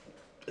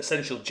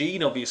essential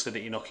gene, obviously,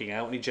 that you're knocking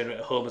out, and you generate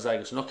a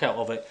homozygous knockout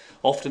of it,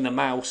 often the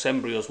mouse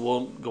embryos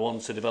won't go on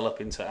to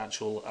develop into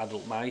actual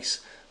adult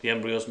mice. The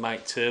embryos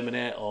might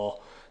terminate or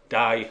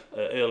die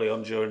early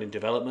on during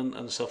development,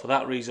 and so for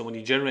that reason, when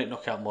you generate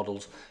knockout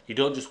models, you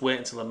don't just wait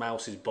until the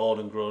mouse is born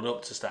and grown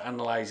up to start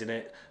analysing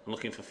it and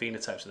looking for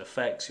phenotypes and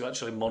effects. You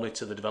actually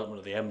monitor the development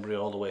of the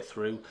embryo all the way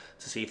through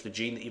to see if the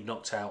gene that you've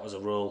knocked out has a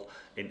role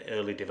in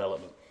early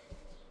development.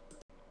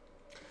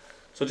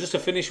 So just to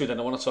finish with, then,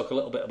 I want to talk a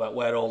little bit about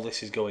where all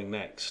this is going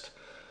next.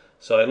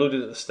 So I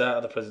alluded at the start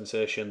of the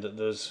presentation that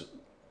there's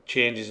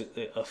changes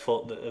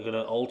afoot that are going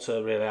to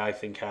alter, really, I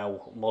think,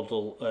 how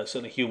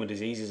certainly human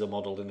diseases are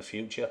modelled in the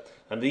future.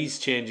 And these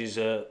changes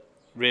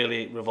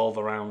really revolve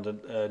around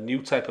a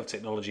new type of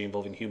technology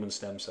involving human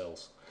stem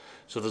cells.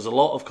 So there's a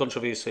lot of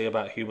controversy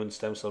about human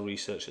stem cell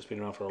research that's been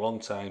around for a long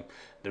time.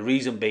 The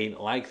reason being,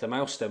 like the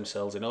mouse stem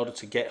cells, in order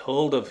to get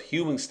hold of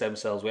human stem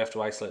cells, we have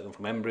to isolate them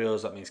from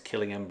embryos. That means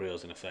killing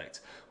embryos, in effect,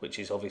 which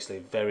is obviously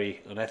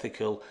very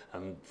unethical,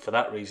 and for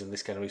that reason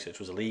this kind of research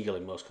was illegal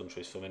in most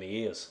countries for many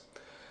years.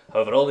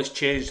 However, all this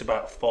changed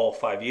about 4 or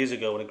 5 years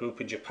ago when a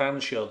group in Japan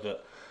showed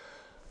that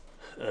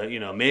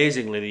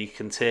amazingly, you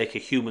can take a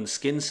human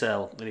skin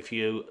cell, and if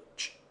you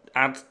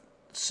add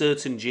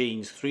certain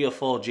genes, 3 or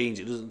 4 genes,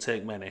 it doesn't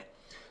take many,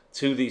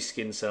 to these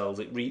skin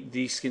cells,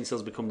 these skin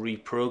cells become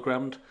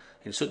reprogrammed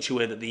in such a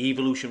way that the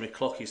evolutionary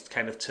clock is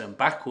kind of turned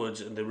backwards,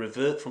 and they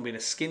revert from being a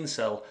skin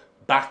cell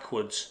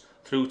backwards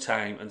through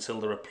time until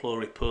they're a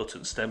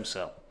pluripotent stem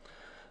cell.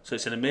 So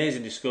it's an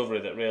amazing discovery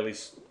that really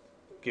has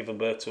given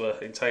birth to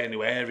an entire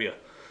new area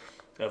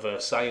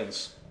of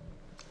science.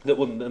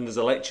 And there's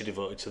a lecture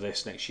devoted to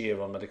this next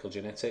year on medical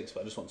genetics,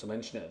 but I just want to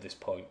mention it at this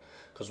point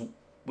because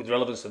with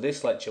relevance to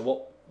this lecture,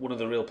 one of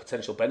the real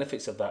potential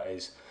benefits of that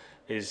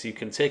is you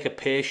can take a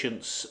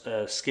patient's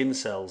skin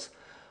cells,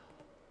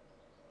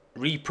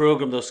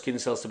 reprogram those skin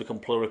cells to become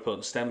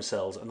pluripotent stem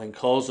cells, and then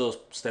cause those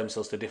stem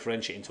cells to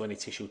differentiate into any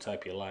tissue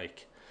type you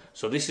like.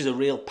 So this is a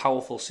real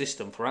powerful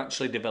system for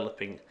actually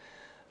developing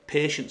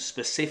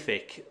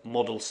patient-specific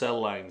model cell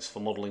lines for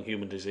modelling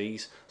human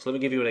disease. So let me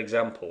give you an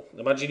example.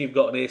 Imagine you've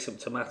got an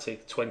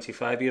asymptomatic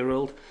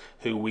 25-year-old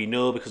who we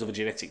know because of a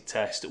genetic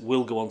test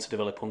will go on to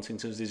develop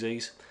Huntington's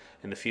disease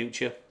in the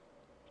future.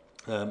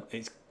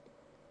 It's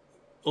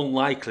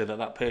unlikely that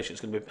that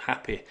patient's going to be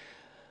happy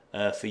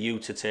for you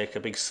to take a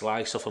big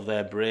slice off of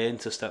their brain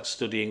to start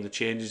studying the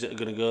changes that are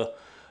going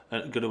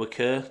to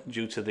occur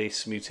due to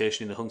this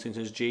mutation in the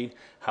Huntington's gene.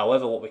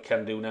 However, what we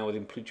can do now with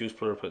induced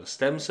pluripotent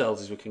stem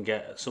cells is we can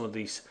get some of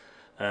these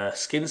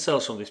skin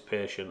cells from this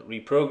patient,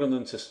 reprogram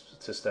them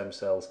to stem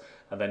cells,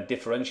 and then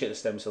differentiate the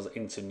stem cells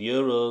into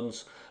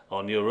neurons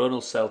or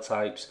neuronal cell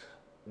types,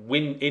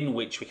 in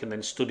which we can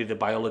then study the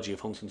biology of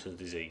Huntington's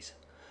disease.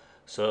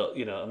 So,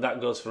 and that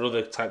goes for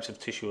other types of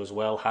tissue as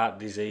well, heart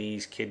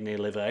disease, kidney,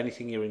 liver,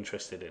 anything you're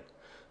interested in.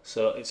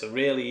 So it's a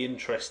really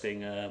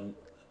interesting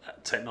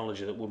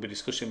technology that we'll be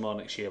discussing more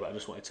next year, but I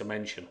just wanted to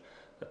mention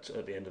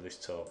at the end of this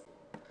talk.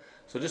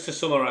 So just to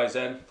summarise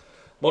then,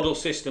 model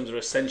systems are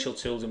essential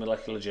tools in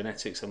molecular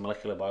genetics and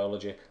molecular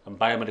biology and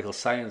biomedical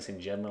science in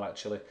general,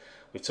 actually.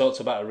 We've talked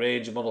about a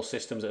range of model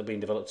systems that have been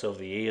developed over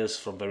the years,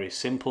 from very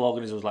simple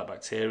organisms like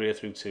bacteria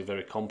through to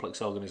very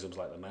complex organisms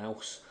like the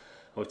mouse.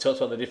 And we've talked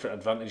about the different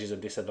advantages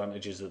and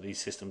disadvantages that these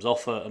systems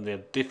offer, and the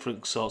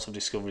different sorts of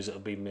discoveries that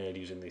have been made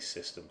using these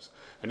systems.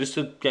 And just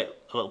to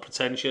get a little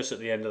pretentious at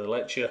the end of the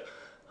lecture,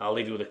 I'll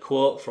leave you with a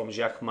quote from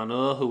Jacques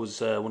Monod, who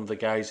was one of the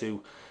guys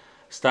who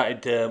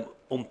started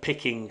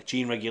unpicking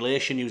gene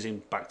regulation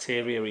using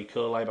bacteria, E.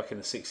 coli, back in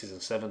the 60s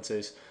and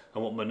 70s.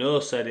 And what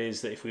Monod said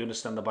is that if we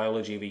understand the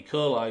biology of E.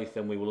 coli,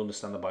 then we will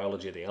understand the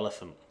biology of the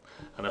elephant.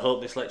 And I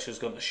hope this lecture is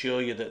going to show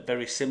you that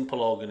very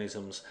simple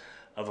organisms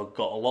have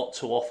got a lot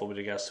to offer with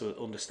regards to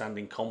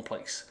understanding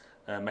complex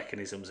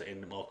mechanisms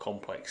in more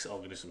complex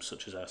organisms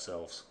such as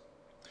ourselves.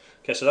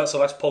 Okay, so that's the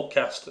last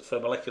podcast for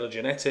molecular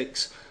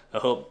genetics. I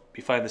hope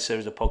you find this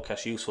series of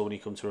podcasts useful when you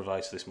come to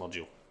revise this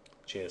module.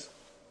 Cheers.